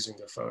be using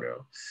the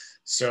photo.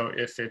 So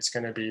if it's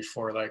going to be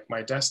for like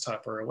my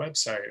desktop or a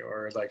website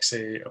or like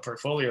say a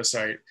portfolio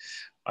site,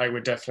 I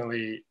would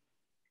definitely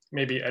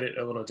maybe edit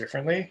a little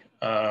differently.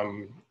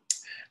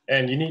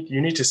 And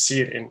you need to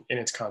see it in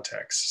its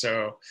context.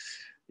 So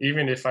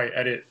even if I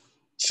edit,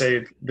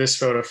 say, this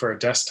photo for a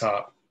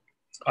desktop,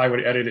 I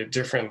would edit it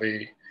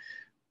differently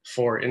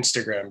for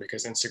Instagram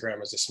because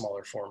Instagram is a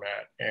smaller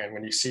format. And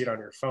when you see it on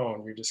your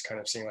phone, you're just kind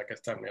of seeing like a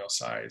thumbnail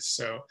size.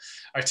 So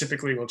I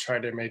typically will try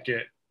to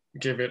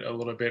give it a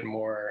little bit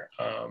more,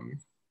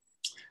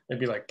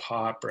 maybe like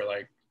pop, or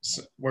like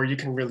where you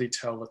can really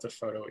tell what the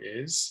photo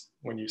is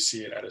when you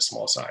see it at a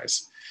small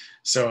size.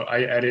 So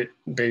I edit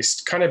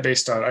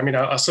based on, I mean,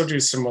 I'll still do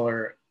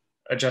similar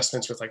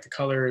adjustments with like the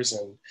colors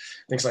and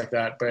things like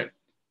that, but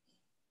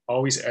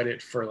always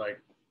edit for like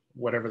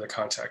whatever the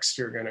context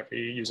you're going to be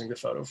using the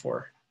photo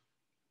for.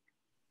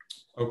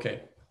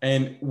 Okay.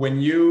 And when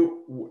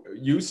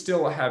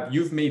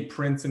you've made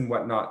prints and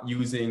whatnot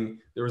using,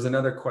 there was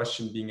another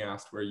question being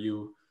asked where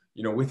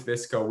with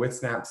Visco,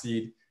 with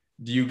Snapseed,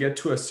 do you get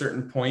to a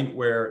certain point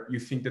where you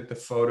think that the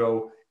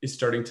photo is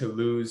starting to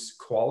lose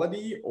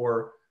quality,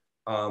 or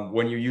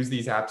when you use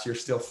these apps, you're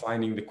still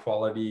finding the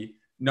quality,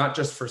 not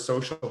just for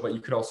social, but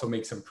you could also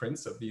make some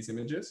prints of these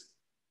images?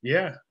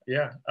 Yeah.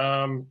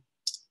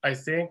 I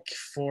think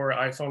for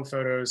iPhone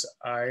photos,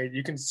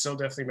 you can still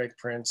definitely make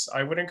prints.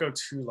 I wouldn't go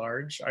too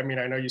large. I mean,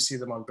 I know you see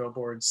them on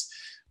billboards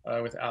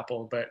with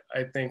Apple, but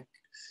I think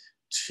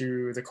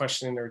to the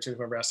question, or to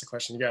whoever asked the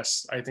question,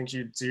 yes, I think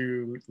you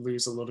do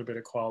lose a little bit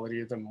of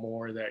quality the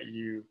more that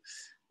you,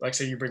 like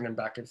say you bring them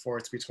back and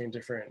forth between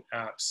different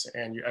apps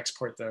and you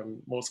export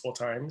them multiple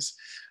times,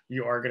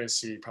 you are going to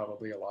see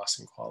probably a loss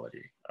in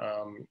quality.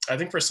 I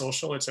think for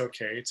social, it's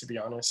okay, to be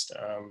honest.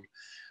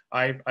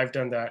 I've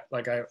done that.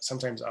 Like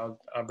sometimes I'll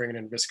bring it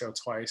in Visco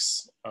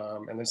twice,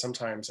 and then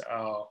sometimes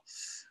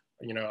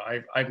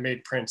I've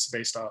made prints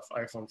based off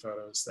iPhone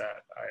photos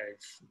that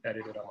I've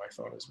edited on my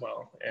phone as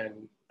well,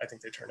 and I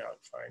think they turn out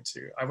fine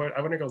too. I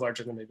wouldn't go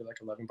larger than maybe like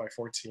 11 by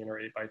 14 or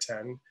 8 by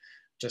 10,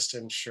 just to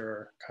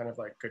ensure kind of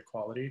like good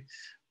quality.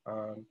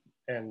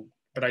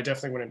 But I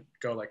definitely wouldn't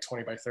go like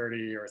 20 by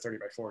 30 or 30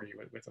 by 40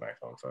 with an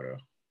iPhone photo.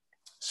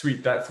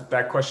 Sweet.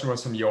 That question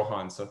was from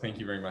Johan, so thank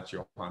you very much,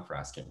 Johan, for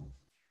asking.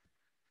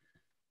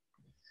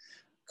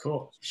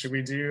 Cool. Should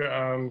we do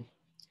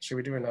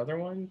another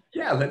one?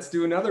 Yeah, let's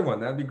do another one.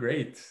 That'd be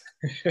great.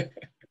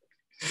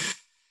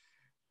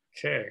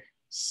 Okay,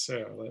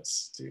 so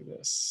let's do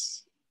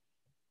this.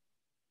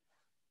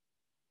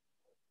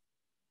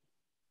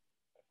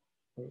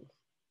 Ooh,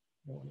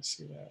 I want to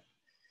see that.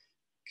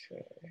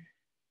 Okay.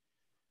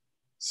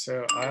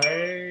 So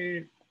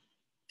I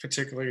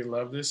particularly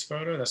love this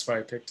photo. That's why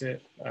I picked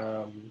it.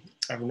 I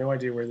have no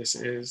idea where this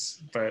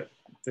is, but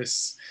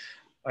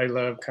I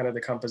love kind of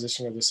the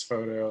composition of this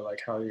photo,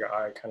 like how your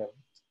eye kind of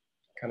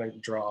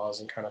draws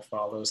and kind of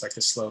follows like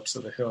the slopes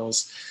of the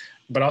hills,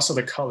 but also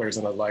the colors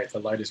and the light. The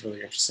light is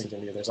really interesting to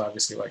me. There's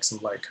obviously like some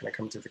light kind of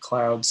coming through the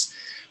clouds.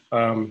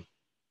 I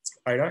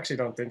actually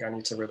don't think I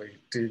need to really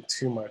do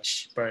too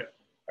much, but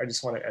I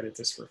just want to edit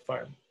this for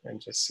fun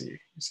and just see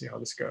how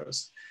this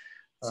goes.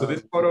 So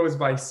this photo is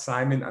by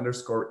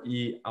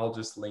Simon_E. I'll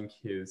just link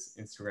his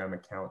Instagram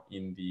account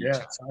in the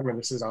chat. Simon,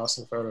 this is an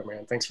awesome photo,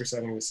 man. Thanks for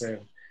sending this in.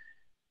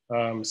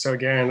 So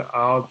again,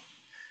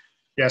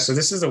 so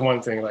this is the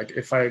one thing, like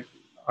if I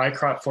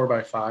crop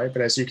 4:5,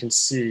 but as you can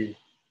see,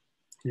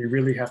 you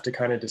really have to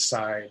kind of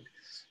decide,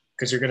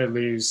 because you're going to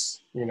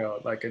lose,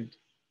 like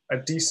a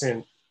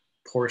decent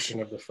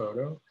portion of the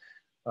photo,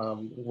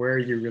 where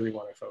you really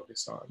want to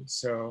focus on.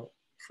 So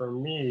for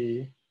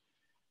me,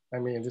 I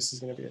mean, this is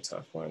going to be a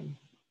tough one,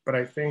 but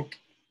I think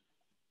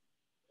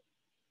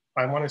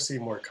I want to see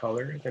more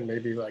color than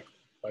maybe like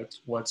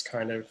what's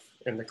kind of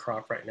in the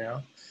crop right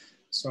now.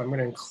 So I'm going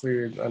to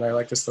include, and I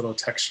like this little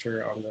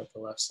texture on the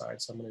left side,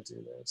 so I'm going to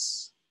do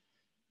this.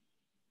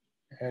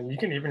 And you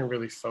can even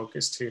really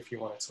focus too if you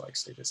wanted to like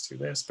say this to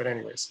this, but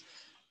anyways,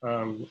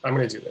 I'm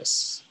going to do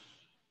this.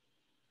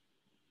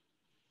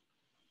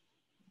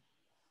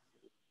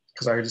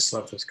 because I just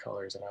love those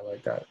colors and I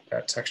like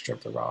that texture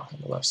of the rock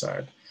on the left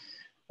side.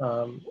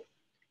 I'm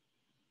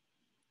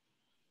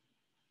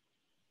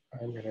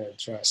gonna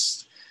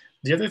adjust.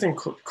 The other thing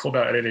cool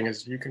about editing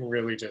is you can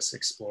really just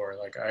explore.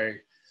 Like I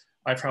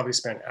probably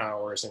spent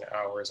hours and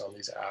hours on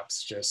these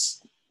apps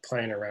just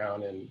playing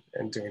around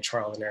and doing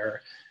trial and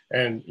error.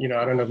 And you know,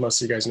 I don't know if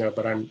most of you guys know,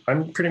 but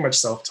I'm pretty much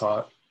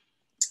self-taught.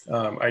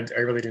 I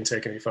really didn't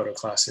take any photo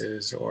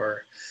classes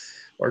or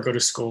go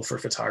to school for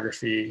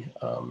photography.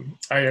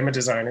 I am a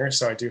designer,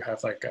 so I do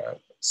have like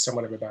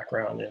somewhat of a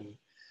background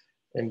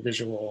in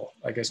visual,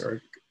 I guess,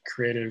 or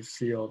creative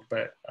field.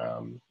 But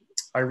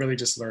I really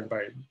just learned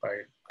by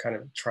kind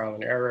of trial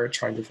and error,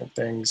 trying different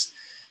things.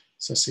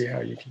 So see how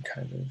you can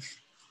kind of,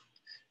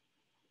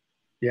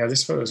 yeah,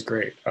 this photo is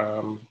great.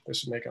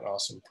 This would make an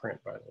awesome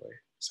print, by the way,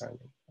 Simon.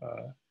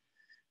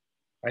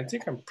 I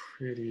think I'm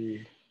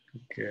pretty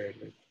good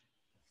with,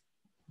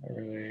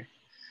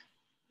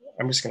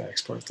 I'm just gonna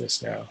export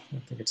this now. I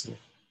think it's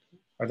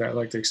I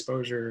like the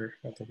exposure.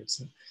 I think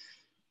it's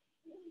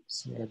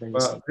so I'm gonna bring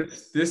this up.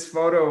 This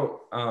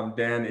photo,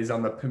 Dan, is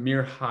on the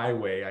Pamir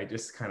Highway. I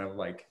just kind of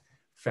like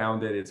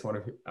found it. It's one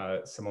of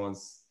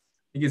Simone's,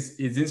 I think his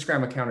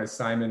Instagram account is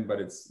Simon, but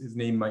his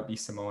name might be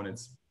Simone.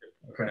 It's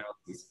pronounced,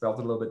 it's spelled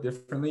a little bit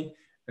differently.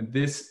 And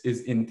this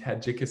is in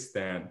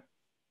Tajikistan.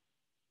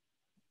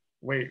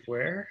 Wait,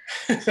 where?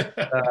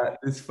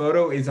 This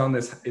photo is on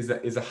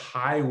is a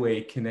highway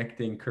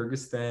connecting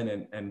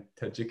Kyrgyzstan and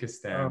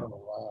Tajikistan, oh,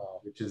 wow.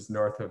 which is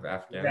north of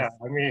Afghanistan.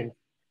 Yeah, I mean,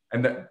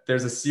 and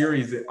there's a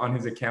series on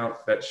his account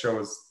that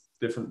shows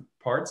different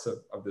parts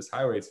of this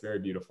highway. It's very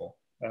beautiful.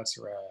 That's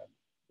rad.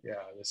 Yeah,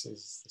 this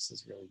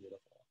is really beautiful.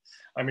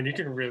 I mean, you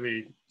can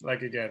really,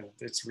 like, again,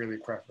 it's really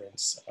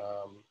preference.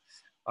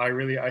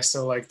 I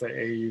still like the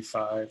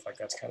AU5. Like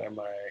that's kind of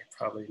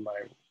probably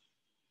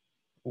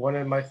one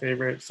of my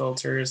favorite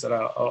filters that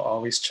I'll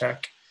always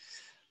check.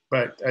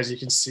 But as you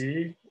can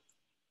see,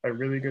 a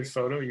really good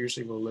photo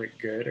usually will look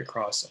good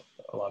across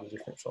a lot of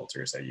different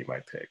filters that you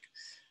might pick.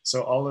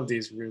 So all of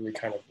these really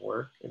kind of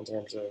work in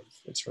terms of,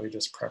 it's really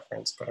just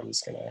preference, but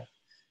let's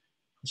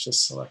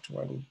just select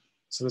one.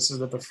 So this is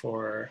the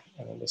before,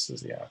 and then this is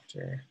the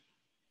after.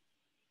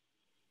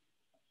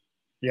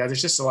 Yeah,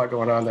 there's just a lot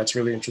going on that's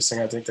really interesting.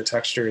 I think the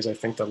textures, I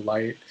think the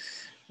light,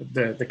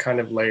 the kind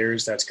of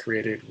layers that's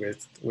created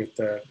with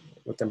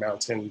the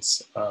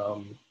mountains,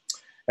 and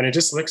it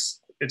just looks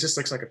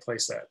like a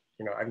place that,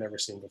 you know, I've never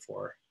seen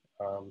before.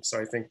 So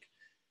I think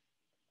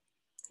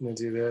I'm gonna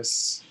do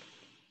this.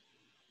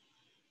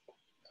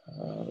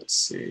 Let's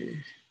see.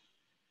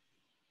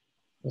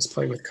 Let's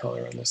play with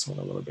color on this one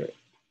a little bit.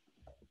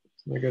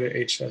 I'm gonna go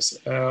to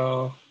HSL.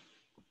 Oh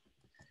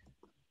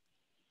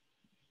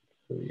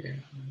yeah,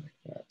 I like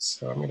that.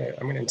 So I'm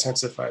gonna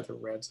intensify the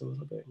reds a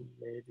little bit and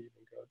maybe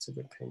even go to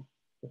the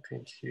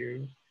pink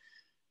hue.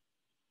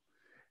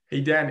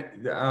 Hey Dan,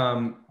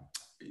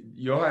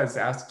 Yoha is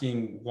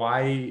asking,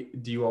 why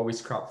do you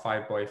always crop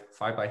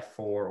 5x4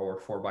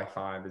 or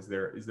 4x5? Is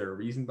there a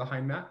reason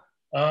behind that?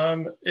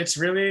 It's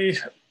really,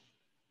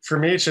 for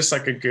me, it's just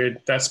like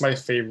that's my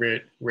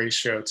favorite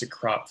ratio to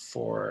crop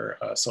for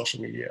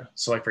social media.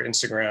 So like for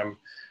Instagram,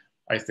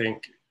 I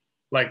think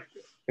like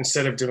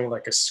instead of doing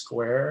like a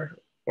square,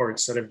 or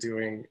instead of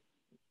doing,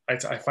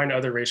 I find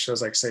other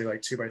ratios like say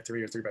like 2x3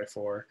 or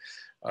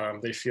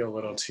 3x4, they feel a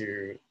little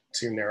too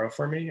narrow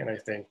for me. And I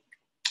think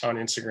on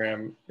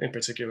Instagram in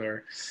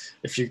particular,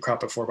 if you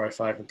crop a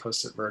 4x5 and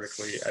post it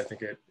vertically, I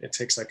think it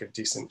takes like a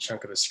decent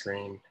chunk of the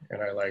screen,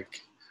 and I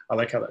like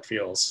how that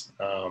feels.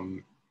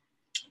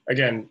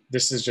 Again,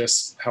 this is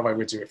just how I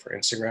would do it for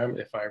Instagram.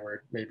 If I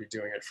were maybe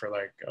doing it for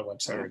like a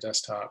website or a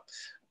desktop,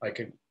 I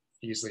could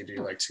easily do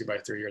like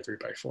 2x3 or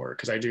 3x4,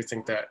 because I do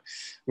think that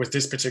with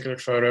this particular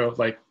photo,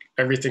 like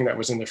everything that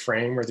was in the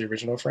frame or the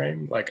original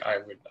frame, like I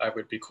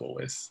would be cool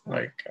with.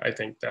 Like I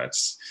think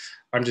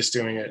I'm just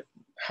doing it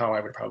how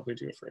I would probably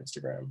do it for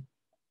Instagram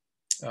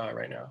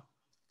right now.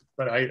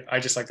 But I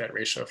just like that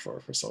ratio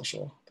for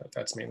social.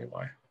 That's mainly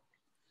why.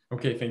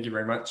 Okay, thank you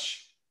very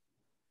much.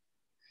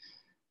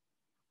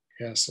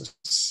 Yeah, so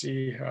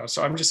see how,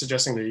 so I'm just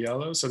adjusting the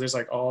yellow. So there's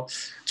like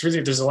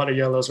there's a lot of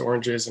yellows,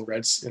 oranges, and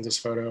reds in this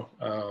photo.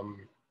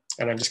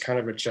 And I'm just kind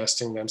of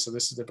adjusting them. So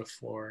this is the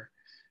before.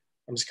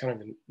 I'm just kind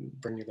of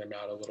bringing them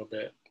out a little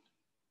bit,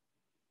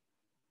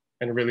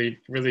 and really,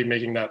 really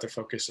making that the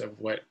focus of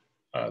what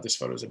this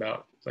photo is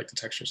about, like the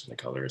textures and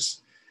the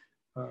colors.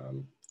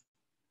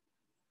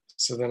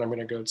 So then I'm going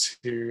to go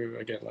to,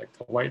 again, like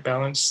the white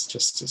balance,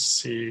 just to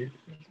see.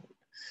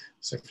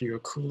 So if you go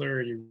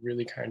cooler,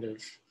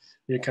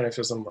 it kind of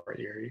feels a little more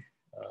eerie.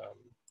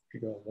 If you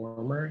go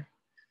warmer,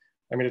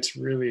 I mean,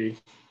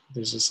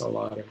 there's just a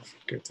lot of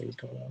good things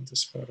going on with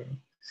this photo.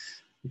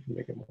 You can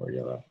make it more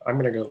yellow. I'm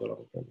going to go a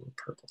little bit on the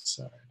purple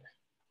side,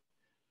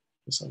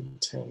 just on the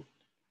tint.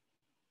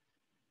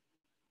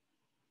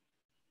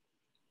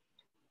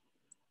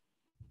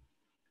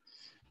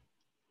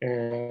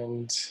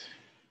 And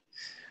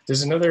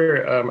there's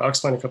another, I'll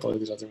explain a couple of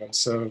these other ones.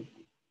 So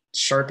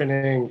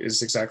sharpening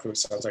is exactly what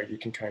it sounds like. You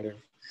can kind of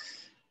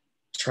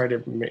try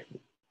to make,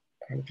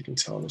 don't know if you can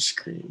tell on the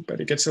screen, but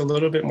it gets a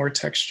little bit more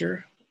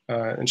texture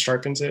and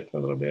sharpens it a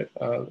little bit.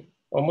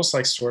 Almost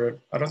like sort of,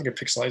 I don't think it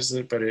pixelizes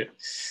it, but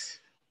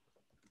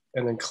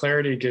and then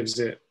clarity gives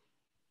it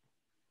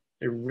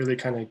really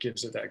kind of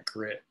gives it that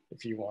grit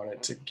if you want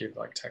it to give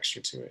like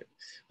texture to it.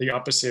 The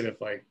opposite of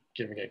like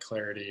giving it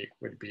clarity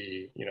would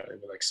be, you know, it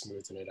would like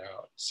smoothen it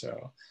out.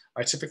 So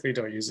I typically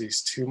don't use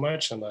these too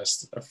much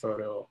unless I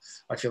feel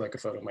like a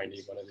photo might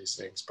need one of these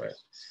things, but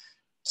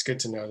it's good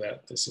to know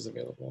that this is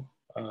available.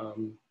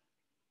 And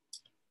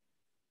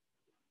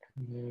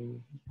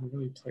then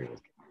really play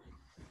with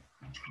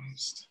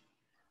first.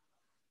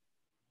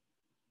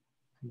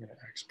 I'm gonna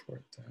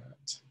export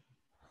that.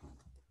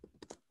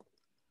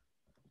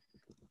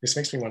 This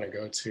makes me want to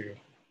go to.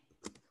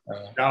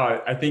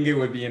 I think it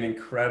would be an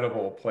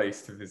incredible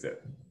place to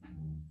visit.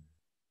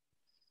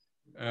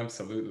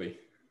 Absolutely.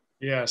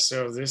 Yeah,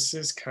 so this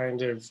is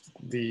kind of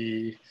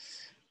the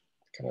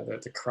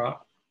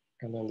crop,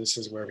 and then this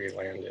is where we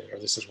landed, or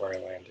this is where I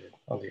landed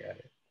on the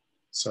edit.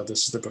 So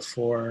this is the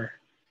before,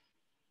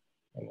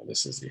 and then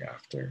this is the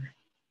after.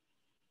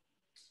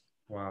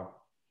 Wow.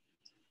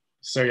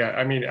 So yeah,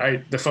 I mean,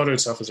 the photo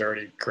itself is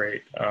already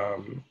great,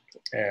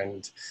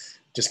 and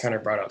just kind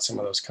of brought out some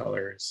of those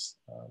colors.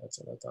 That's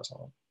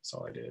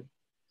all I did.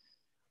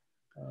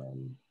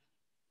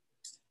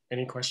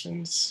 Any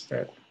questions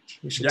that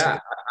we should take?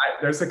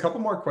 There's a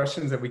couple more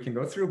questions that we can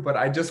go through, but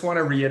I just want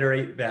to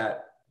reiterate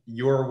that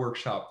your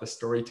workshop, the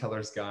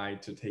Storyteller's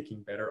Guide to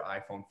Taking Better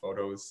iPhone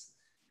Photos,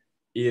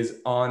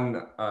 is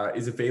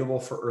available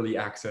for early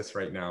access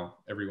right now,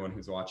 everyone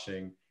who's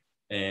watching.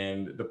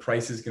 And the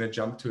price is going to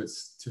jump to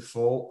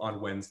full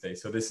on Wednesday.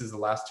 So this is the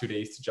last 2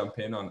 days to jump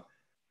in on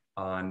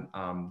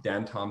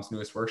Dan Tom's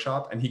newest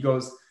workshop. And he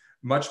goes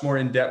much more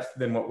in depth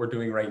than what we're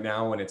doing right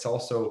now. And it's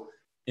also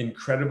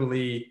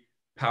incredibly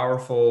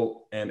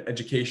powerful and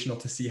educational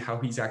to see how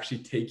he's actually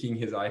taking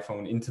his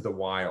iPhone into the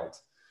wild,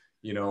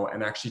 you know,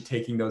 and actually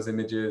taking those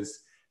images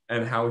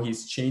and how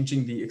he's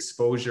changing the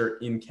exposure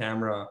in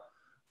camera,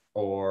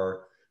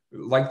 or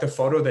like the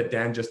photo that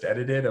Dan just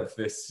edited of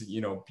this,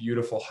 you know,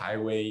 beautiful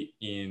highway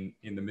in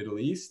the Middle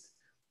East.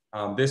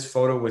 This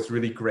photo was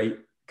really great,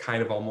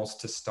 kind of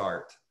almost to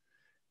start.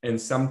 And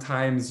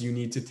sometimes you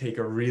need to take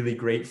a really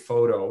great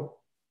photo,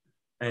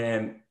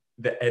 and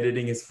the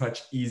editing is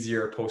much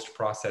easier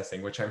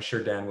post-processing, which I'm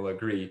sure Dan will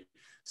agree.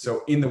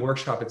 So in the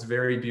workshop, it's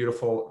very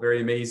beautiful,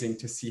 very amazing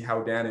to see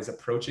how Dan is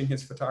approaching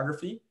his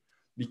photography,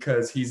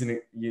 because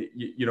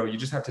you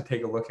just have to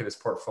take a look at his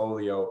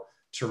portfolio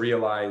to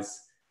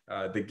realize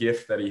the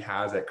gift that he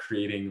has at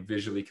creating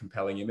visually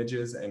compelling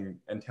images and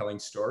telling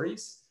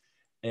stories.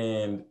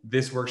 And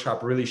this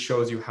workshop really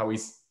shows you how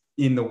he's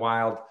in the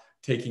wild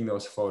taking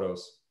those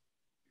photos.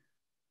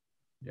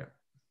 Yeah.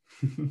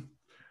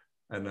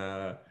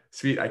 And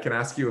sweet, I can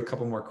ask you a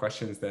couple more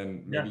questions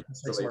then, maybe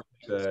relate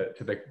to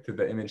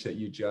the image that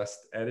you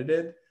just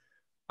edited.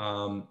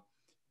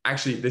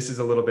 Actually, this is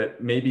a little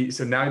bit maybe,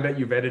 so now that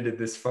you've edited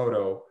this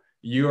photo,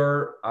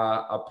 you're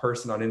a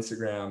person on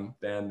Instagram,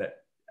 Dan, that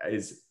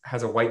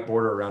has a white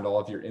border around all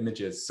of your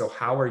images. So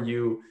how are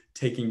you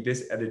taking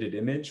this edited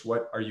image?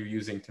 What are you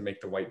using to make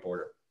the white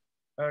border?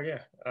 Oh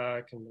yeah,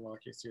 I can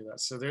walk you through that.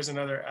 So there's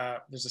another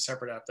app, there's a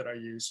separate app that I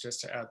use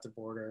just to add the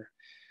border.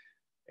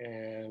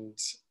 And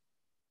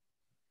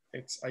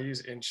I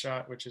use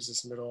InShot, which is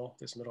this middle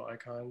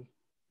icon.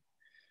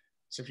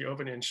 So if you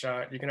open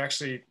InShot, you can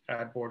actually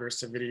add borders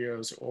to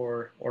videos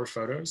or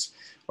photos,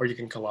 or you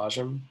can collage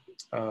them.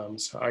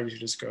 So I usually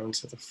just go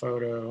into the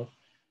photo,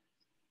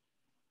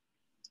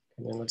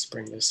 and then let's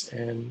bring this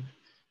in.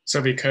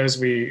 So because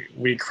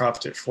we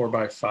cropped it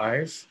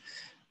 4:5,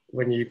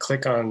 when you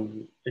click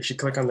on, if you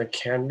click on the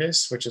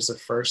canvas, which is the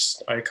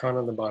first icon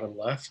on the bottom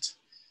left,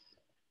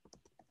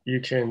 you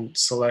can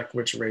select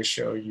which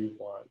ratio you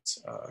want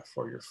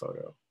for your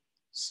photo.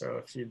 So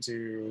if you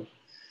do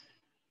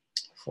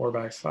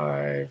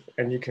 4:5,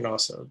 and you can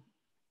also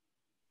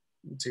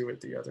do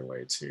it the other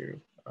way too,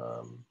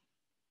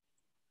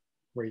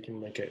 where you can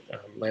make it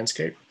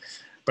landscape.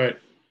 But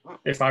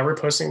if I were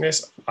posting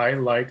this, I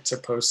like to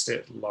post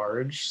it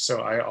large.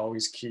 So I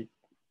always keep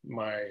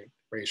my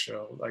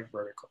ratio like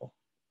vertical.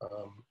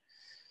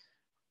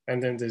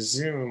 And then the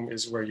zoom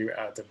is where you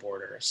add the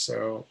border.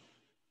 So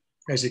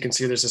as you can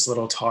see, there's this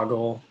little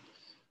toggle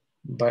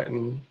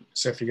button.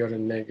 So if you go to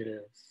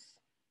negative,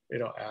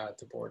 it'll add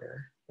the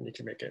border, and you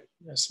can make it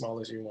as small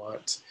as you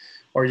want,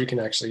 or you can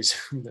actually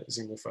zoom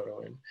the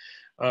photo in.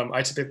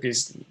 I typically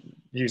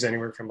use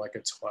anywhere from like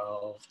a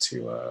 12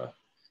 to a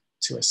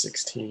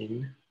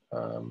 16.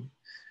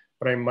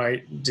 But I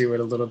might do it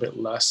a little bit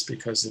less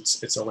because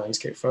it's a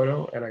landscape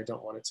photo and I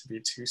don't want it to be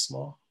too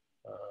small.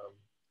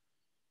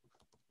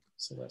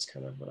 So that's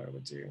kind of what I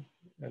would do.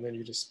 And then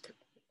you just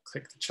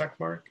click the check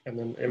mark, and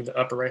then in the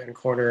upper right hand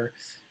corner,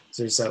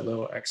 there's that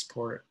little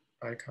export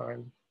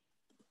icon.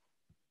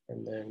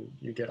 And then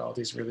you get all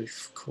these really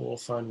cool,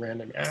 fun,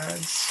 random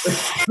ads.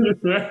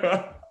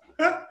 Yeah.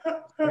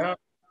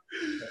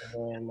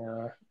 And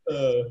then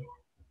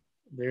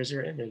there's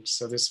your image.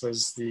 So this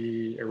was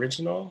the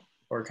original,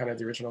 or kind of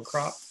the original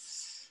crop,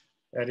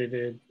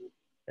 edited,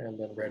 and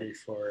then ready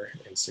for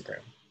Instagram.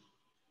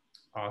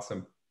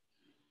 Awesome.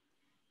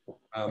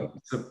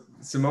 So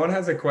Simone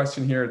has a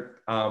question here.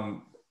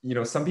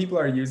 Some people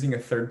are using a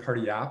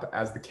third-party app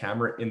as the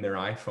camera in their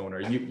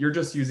iPhone. You're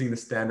just using the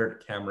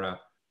standard camera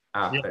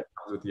app that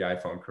comes with the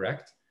iPhone,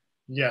 correct?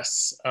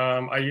 Yes.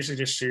 I usually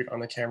just shoot on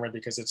the camera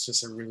because it's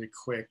just a really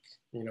quick,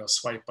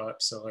 swipe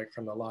up. So like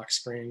from the lock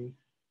screen,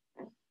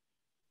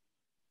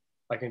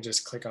 I can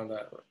just click on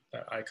that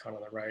icon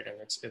on the right and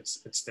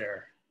it's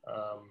there.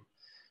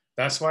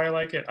 That's why I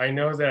like it. I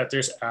know that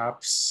there's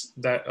apps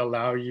that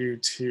allow you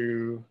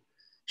to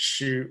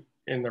shoot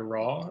in the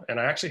RAW, and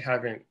I actually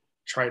haven't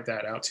tried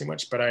that out too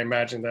much, but I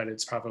imagine that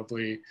it's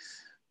probably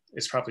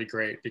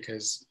great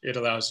because it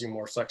allows you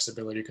more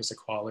flexibility because the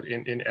quality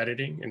in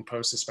editing, in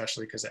post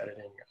especially, because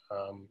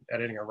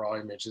editing a RAW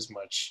image is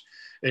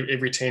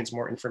it retains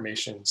more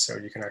information, so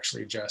you can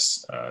actually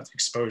adjust the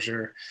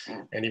exposure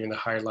and even the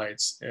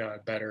highlights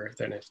better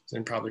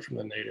than probably from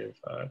the native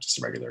just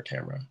a regular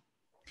camera.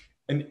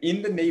 And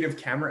in the native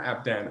camera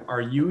app, Dan,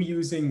 are you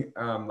using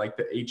like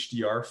the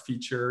HDR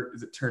feature?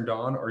 Is it turned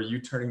on, or are you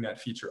turning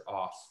that feature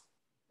off?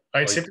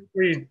 I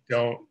typically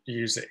don't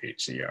use the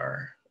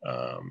HDR.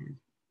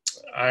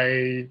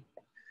 I'm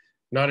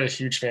not a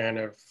huge fan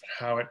of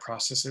how it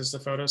processes the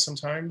photo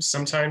sometimes.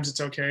 Sometimes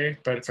it's okay,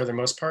 but for the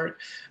most part,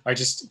 I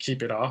just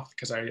keep it off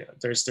because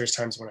there's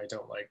times when I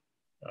don't like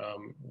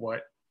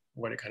what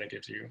it kind of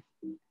gives you.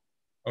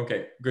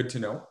 Okay, good to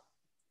know.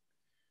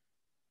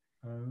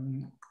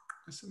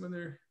 Some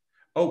other.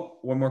 Oh,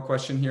 one more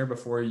question here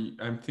before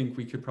I think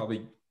we could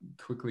probably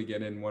quickly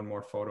get in one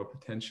more photo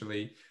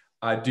potentially.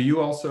 Do you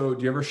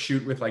ever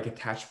shoot with like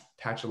attach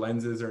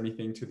lenses or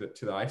anything to the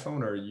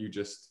iPhone, or are you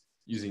just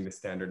using the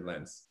standard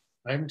lens?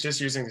 I'm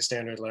just using the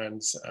standard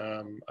lens.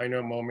 I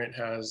know Moment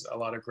has a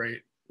lot of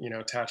great,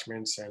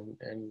 attachments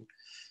and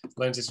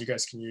lenses you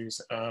guys can use,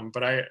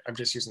 but I'm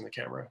just using the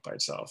camera by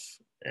itself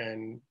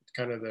and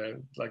kind of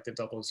the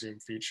double zoom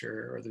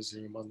feature or the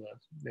zoom on the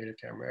native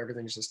camera.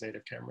 Everything's just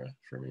native camera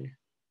for me.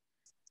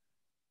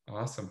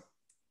 Awesome.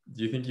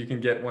 Do you think you can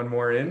get one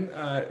more in,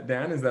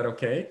 Dan? Is that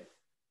okay?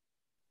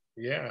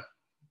 Yeah.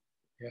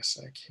 Yes,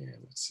 I can.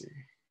 Let's see.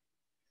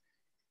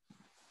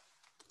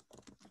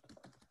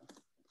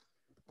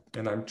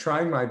 And I'm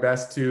trying my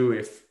best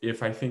to,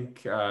 if I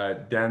think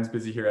Dan's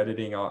busy here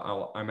editing,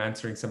 I'm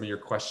answering some of your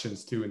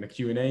questions too in the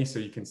Q&A, so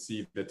you can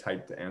see the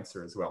typed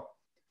answer as well.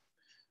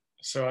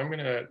 So I'm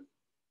gonna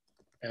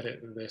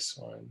edit this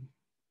one.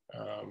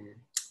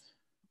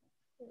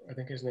 I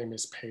think his name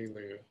is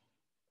Pelu.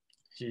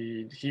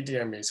 He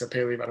DM'd me. So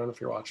Pelu, I don't know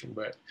if you're watching,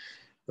 but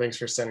thanks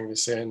for sending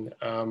this in.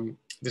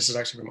 This is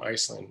actually from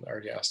Iceland. I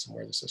already asked him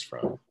where this is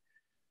from.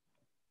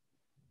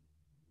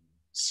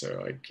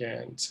 So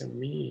again, to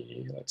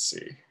me, let's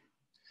see.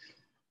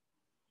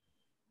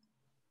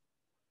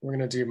 We're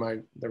gonna do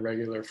the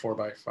regular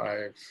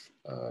 4x5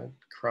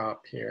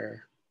 crop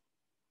here.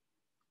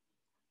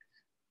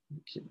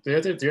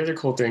 The other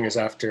cool thing is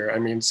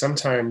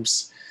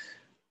sometimes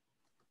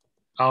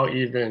I'll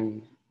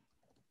even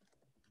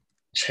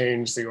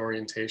change the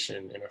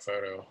orientation in a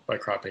photo by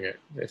cropping it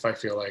if I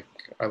feel like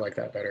I like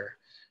that better.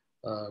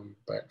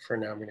 But for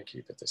now, I'm going to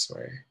keep it this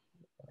way.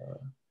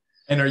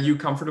 And are you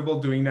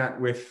comfortable doing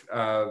that with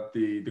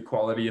the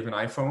quality of an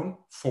iPhone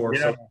for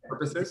social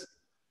purposes?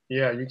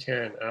 Yeah, you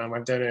can.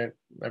 I've done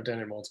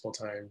it multiple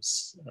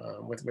times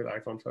with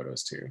iPhone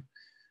photos too.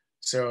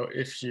 So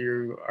if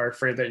you are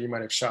afraid that you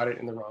might have shot it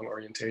in the wrong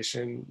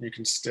orientation, you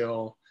can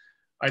still,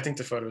 I think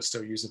the photo is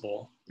still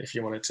usable if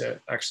you wanted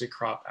to actually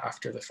crop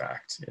after the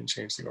fact and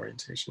change the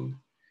orientation.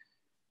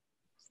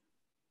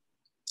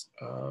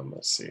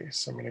 Let's see,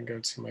 so I'm gonna go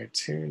to my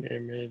tune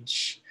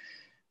image.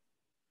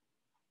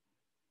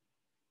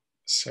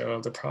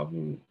 So the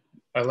problem,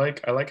 I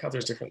like how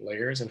there's different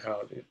layers and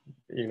how,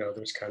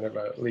 there's kind of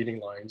a leading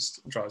lines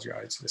draws your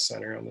eye to the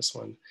center on this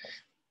one.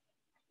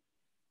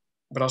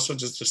 But also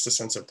just a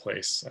sense of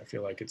place. I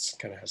feel like it's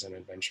kind of has an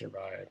adventure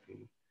vibe,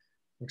 and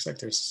looks like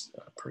there's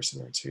a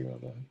person or two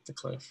on the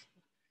cliff.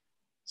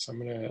 So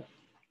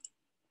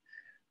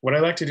what I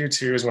like to do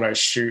too is when I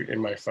shoot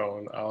in my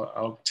phone,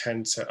 I'll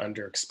tend to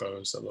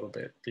underexpose a little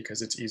bit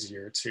because it's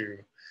easier to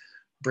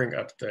bring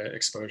up the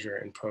exposure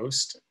in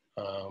post,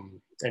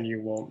 and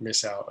you won't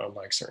miss out on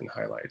like certain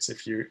highlights.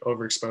 If you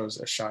overexpose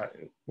a shot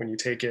when you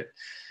take it,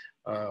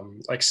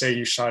 like say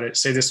you shot it,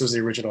 say this was the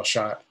original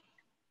shot,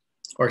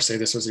 or say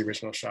this was the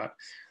original shot,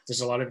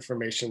 there's a lot of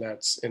information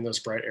that's in those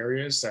bright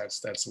areas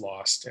that's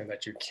lost and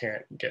that you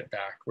can't get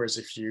back. Whereas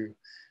if you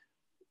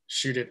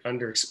shoot it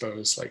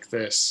underexposed like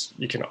this,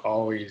 you can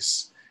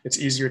always, it's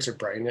easier to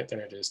brighten it than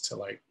it is to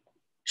like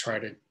try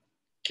to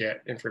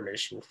get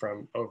information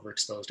from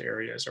overexposed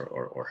areas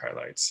or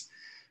highlights.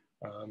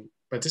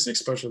 But this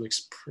exposure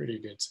looks pretty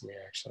good to me,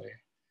 actually.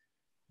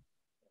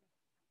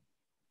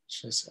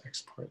 Let's just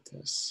export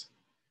this.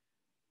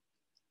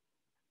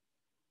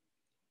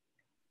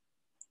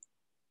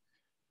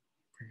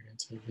 Bring it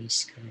into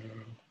VSCO.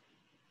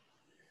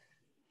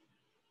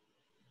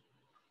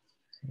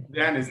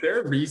 Dan, is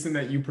there a reason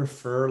that you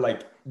prefer,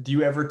 like, do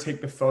you ever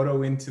take the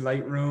photo into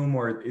Lightroom,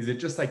 or is it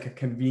just like a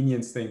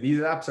convenience thing? These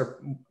apps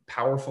are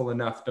powerful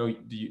enough, do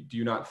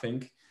you not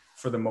think,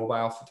 for the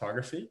mobile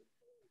photography?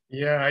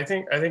 Yeah, I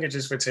think it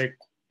just would take,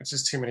 it's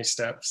just too many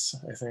steps,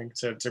 I think,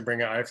 to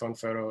bring an iPhone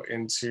photo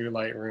into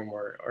Lightroom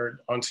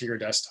or onto your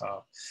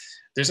desktop.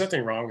 There's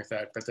nothing wrong with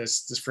that, but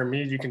this for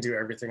me, you can do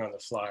everything on the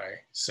fly.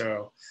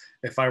 So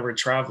if I were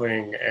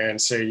traveling and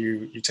say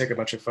you take a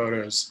bunch of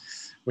photos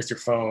with your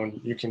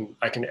phone,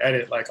 I can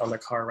edit like on the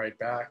car ride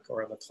back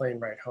or on the plane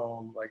ride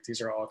home. Like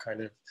these are all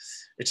kind of,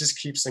 it just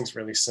keeps things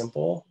really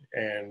simple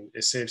and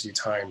it saves you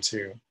time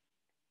too.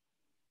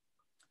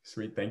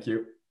 Sweet, thank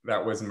you.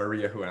 That was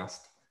Maria who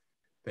asked.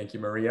 Thank you,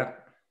 Maria.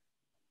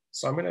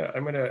 So I'm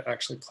gonna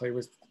actually play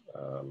with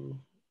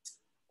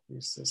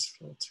use this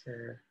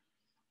filter.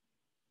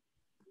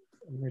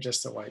 Let me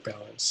adjust the white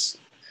balance.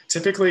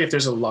 Typically, if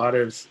there's a lot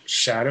of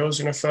shadows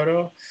in a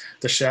photo,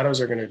 the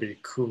shadows are going to be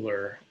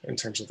cooler in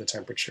terms of the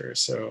temperature.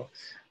 So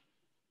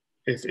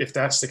if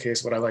that's the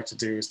case, what I like to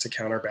do is to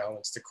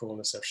counterbalance the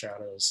coolness of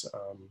shadows.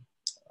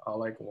 I'll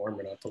like warm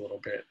it up a little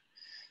bit.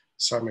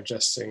 So I'm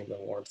adjusting the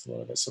warmth a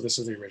little bit. So this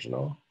is the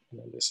original,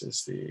 and then this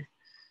is the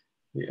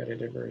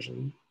edited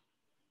version,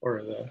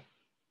 or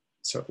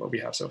so what we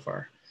have so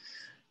far.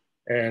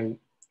 And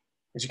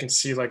as you can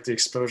see, like the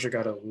exposure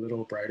got a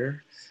little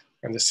brighter,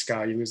 and the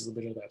sky, you lose a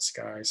little bit of that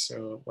sky.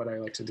 So what I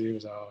like to do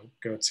is I'll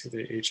go to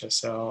the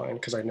HSL, and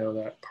because I know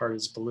that part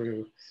is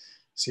blue,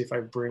 see if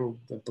I bring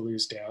the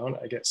blues down,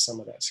 I get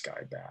some of that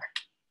sky back.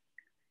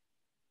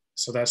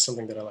 So that's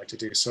something that I like to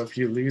do. So if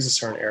you lose a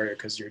certain area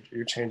because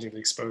you're changing the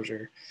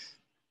exposure,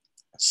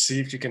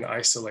 see if you can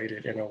isolate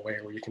it in a way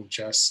where you can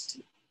just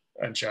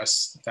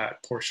adjust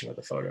that portion of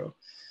the photo.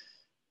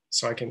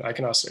 So I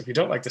can also, if you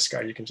don't like the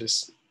sky, you can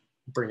just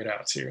bring it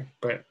out too.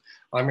 But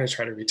I'm going to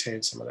try to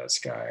retain some of that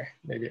sky,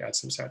 maybe add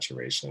some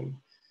saturation,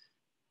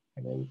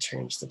 and then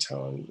change the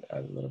tone,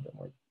 add a little bit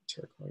more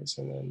turquoise.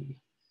 And then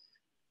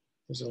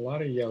there's a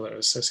lot of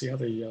yellows. So see how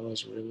the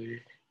yellows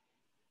really,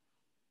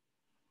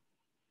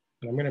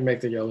 and I'm going to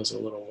make the yellows a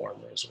little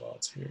warmer as well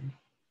too.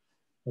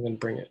 And then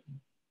bring it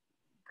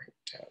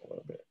down a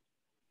little bit.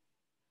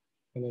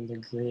 And then the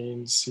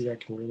greens, see, I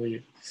can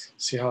really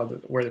see how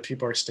where the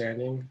people are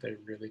standing, they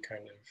really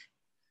kind of,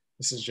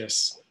 this is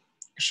just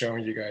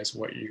showing you guys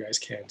what you guys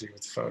can do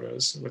with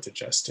photos, with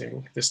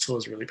adjusting. This tool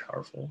is really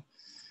powerful.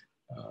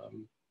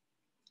 And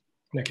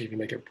I can even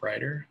make it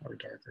brighter or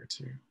darker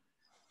too.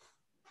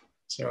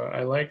 So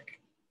I like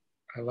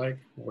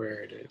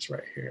where it is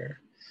right here.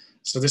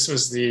 So this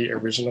was the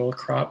original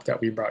crop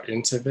that we brought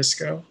into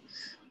Visco.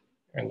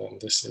 And then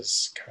this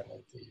is kind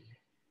of the,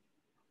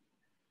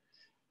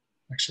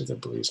 actually the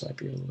blues might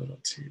be a little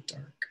too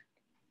dark.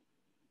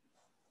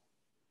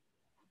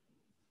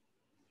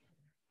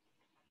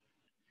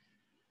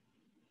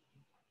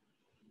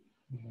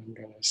 And I'm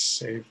gonna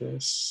save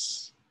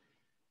this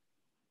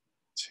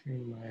to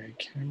my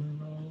camera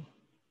roll.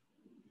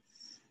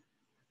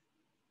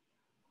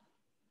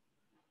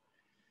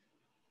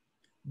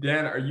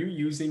 Dan, are you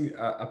using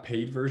a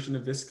paid version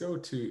of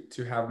Visco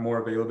to have more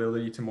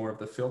availability to more of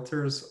the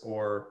filters,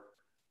 or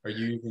are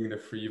you using the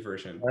free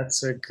version?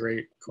 That's a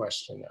great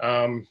question.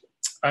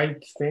 I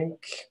think,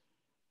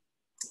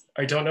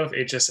 I don't know if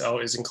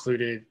HSL is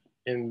included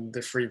in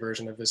the free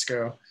version of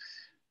Visco.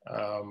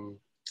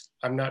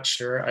 I'm not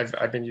sure.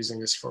 I've been using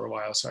this for a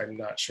while, so I'm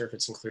not sure if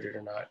it's included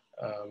or not.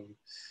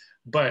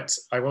 But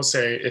I will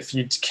say, if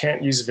you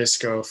can't use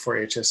Visco for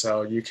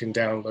HSL, you can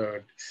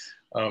download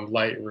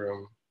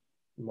Lightroom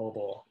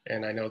mobile.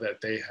 And I know that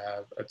they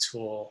have a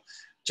tool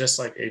just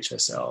like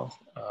HSL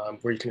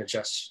where you can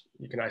adjust,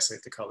 you can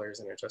isolate the colors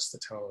and adjust the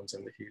tones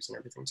and the hues and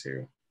everything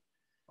too.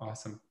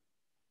 Awesome.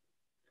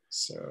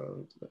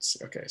 So let's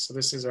see. Okay, so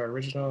this is our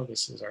original.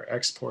 This is our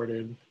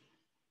exported.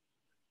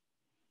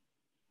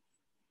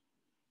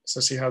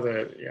 So see how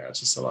yeah, it's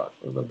just a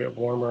little bit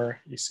warmer.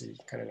 You see, you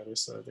kind of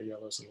notice the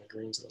yellows and the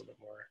greens a little bit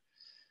more.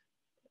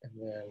 And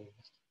then,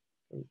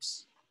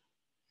 oops.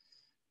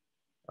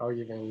 I'll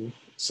even,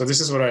 so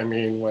this is what I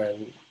mean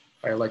when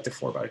I like the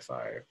 4x5.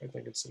 I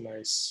think it's a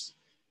nice,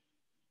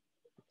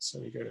 so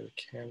you go to the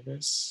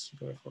canvas,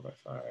 go to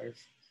 4x5,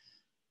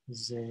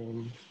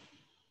 zoom,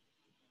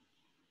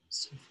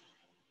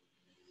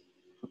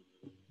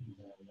 and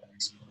then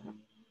export.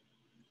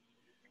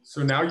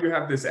 So now you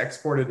have this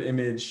exported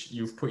image.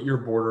 You've put your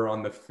border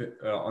on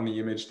the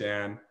image,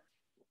 Dan.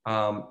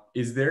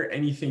 Is there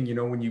anything, you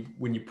know,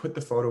 when you put the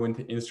photo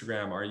into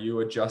Instagram, are you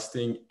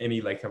adjusting any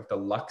like of the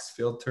lux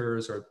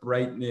filters or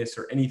brightness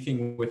or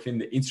anything within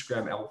the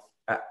Instagram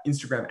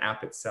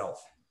app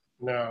itself?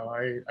 No,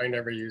 I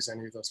never use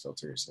any of those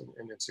filters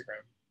in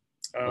Instagram.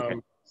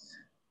 Okay.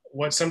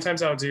 What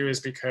sometimes I'll do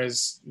is,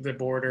 because the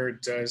border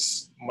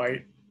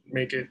might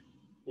make it,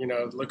 you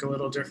know, look a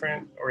little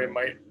different, or it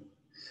might,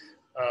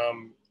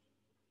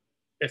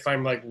 if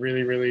I'm like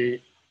really,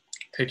 really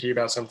picky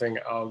about something,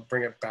 I'll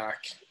bring it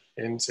back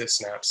into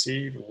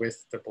Snapseed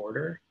with the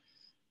border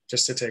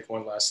just to take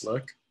one last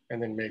look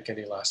and then make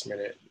any last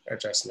minute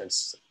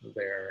adjustments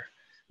there.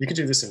 You could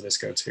do this in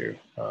Visco too.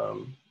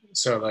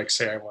 So like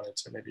say I wanted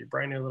to maybe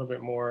brighten it a little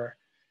bit more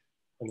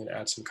and then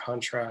add some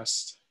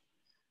contrast.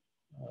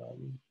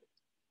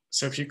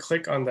 So if you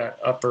click on that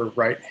upper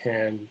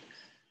right-hand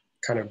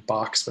kind of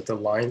box with the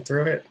line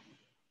through it,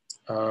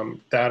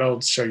 that'll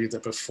show you the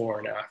before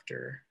and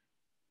after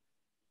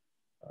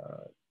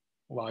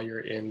while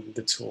you're in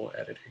the tool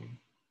editing.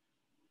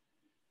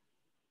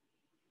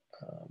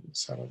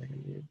 So I don't think I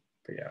need,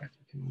 but yeah,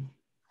 you can.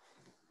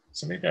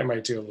 So maybe I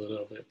might do a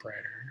little bit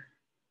brighter.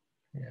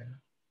 Yeah.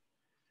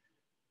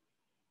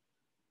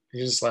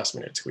 These are just last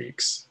minute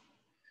tweaks.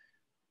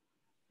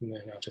 And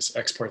then I'll just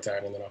export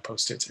that and then I'll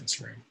post it to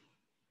Instagram.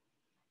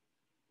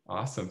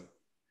 Awesome.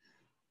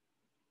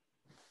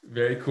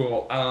 Very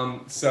cool.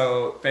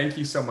 So thank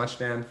you so much,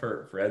 Dan,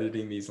 for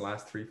editing these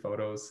last 3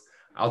 photos.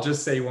 I'll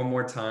just say one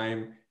more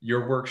time,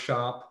 your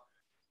workshop,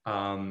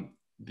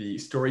 the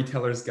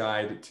Storyteller's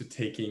Guide to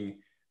Taking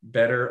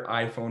Better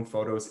iPhone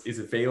Photos is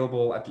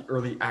available at the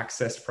early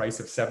access price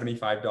of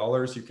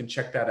 $75. You can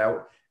check that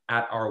out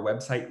at our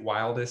website,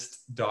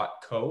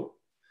 wildist.co.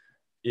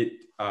 It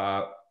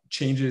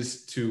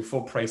changes to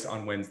full price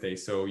on Wednesday.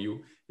 So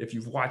if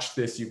you've watched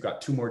this, you've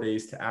got 2 more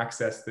days to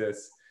access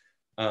this.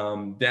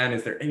 Dan,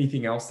 is there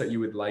anything else that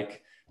you would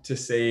like to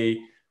say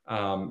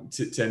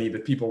to any of the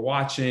people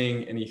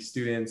watching, any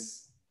students?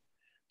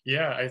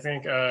 Yeah, I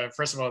think,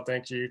 first of all,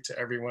 thank you to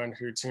everyone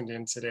who tuned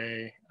in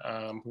today,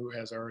 who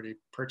has already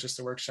purchased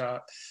the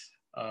workshop.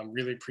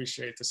 Really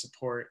appreciate the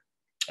support.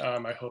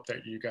 I hope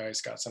that you guys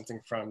got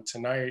something from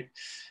tonight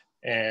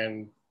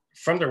and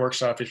from the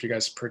workshop if you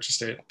guys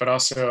purchased it. But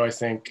also, I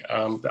think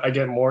I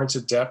get more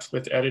into depth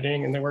with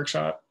editing in the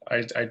workshop.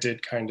 I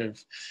did kind of,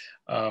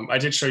 I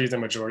did show you the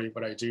majority of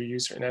what I do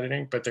use in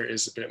editing, but there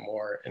is a bit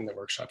more in the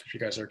workshop if you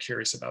guys are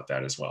curious about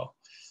that as well.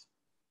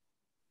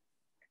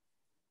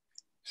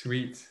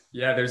 Sweet.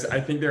 Yeah, I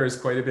think there is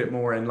quite a bit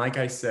more. And like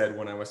I said,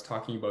 when I was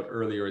talking about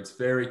earlier, it's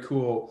very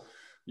cool.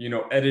 You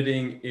know,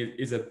 editing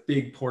is a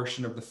big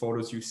portion of the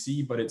photos you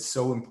see, but it's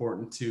so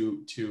important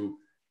to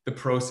the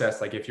process.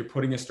 Like if you're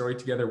putting a story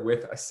together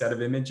with a set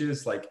of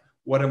images, like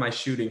what am I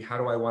shooting? How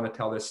do I want to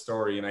tell this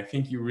story? And I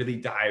think you really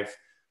dive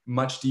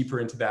much deeper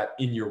into that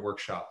in your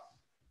workshop.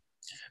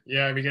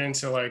 Yeah, we get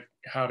into like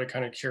how to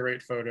kind of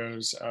curate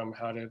photos,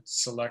 how to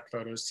select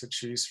photos to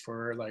choose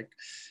for like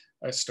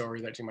a story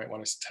that you might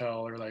want to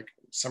tell or like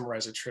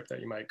summarize a trip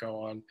that you might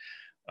go on.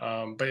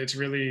 But it's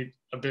really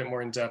a bit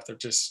more in depth of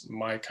just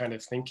my kind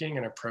of thinking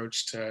and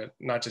approach to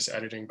not just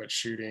editing, but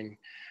shooting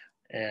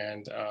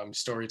and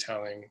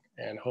storytelling.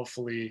 And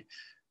hopefully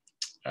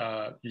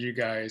you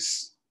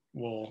guys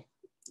will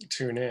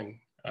tune in.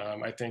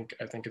 I think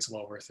it's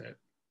well worth it.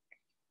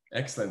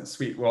 Excellent.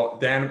 Sweet. Well,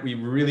 Dan, we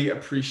really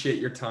appreciate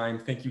your time.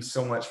 Thank you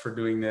so much for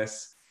doing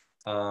this.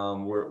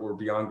 We're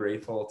beyond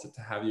grateful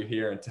to have you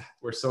here, and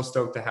we're so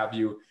stoked to have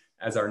you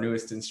as our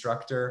newest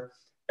instructor.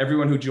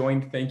 Everyone who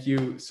joined, thank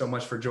you so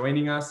much for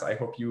joining us. I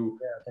hope you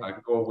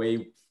go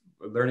away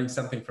learning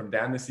something from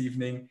Dan this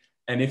evening.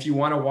 And if you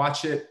want to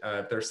watch it,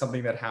 if there's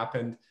something that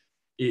happened,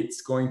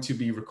 it's going to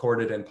be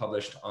recorded and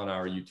published on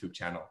our YouTube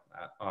channel,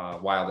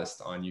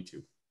 Wildist on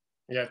YouTube.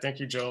 Yeah, thank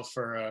you, Joel,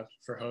 for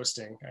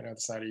hosting. I know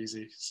it's not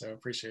easy, so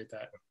appreciate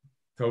that.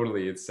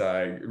 Totally. It's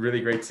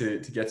really great to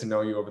get to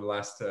know you over the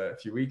last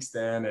few weeks,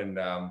 Dan,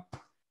 and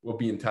we'll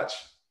be in touch.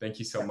 Thank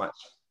you so much.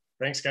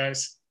 Thanks,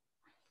 guys.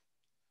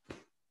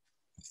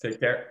 Take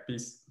care.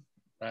 Peace.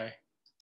 Bye.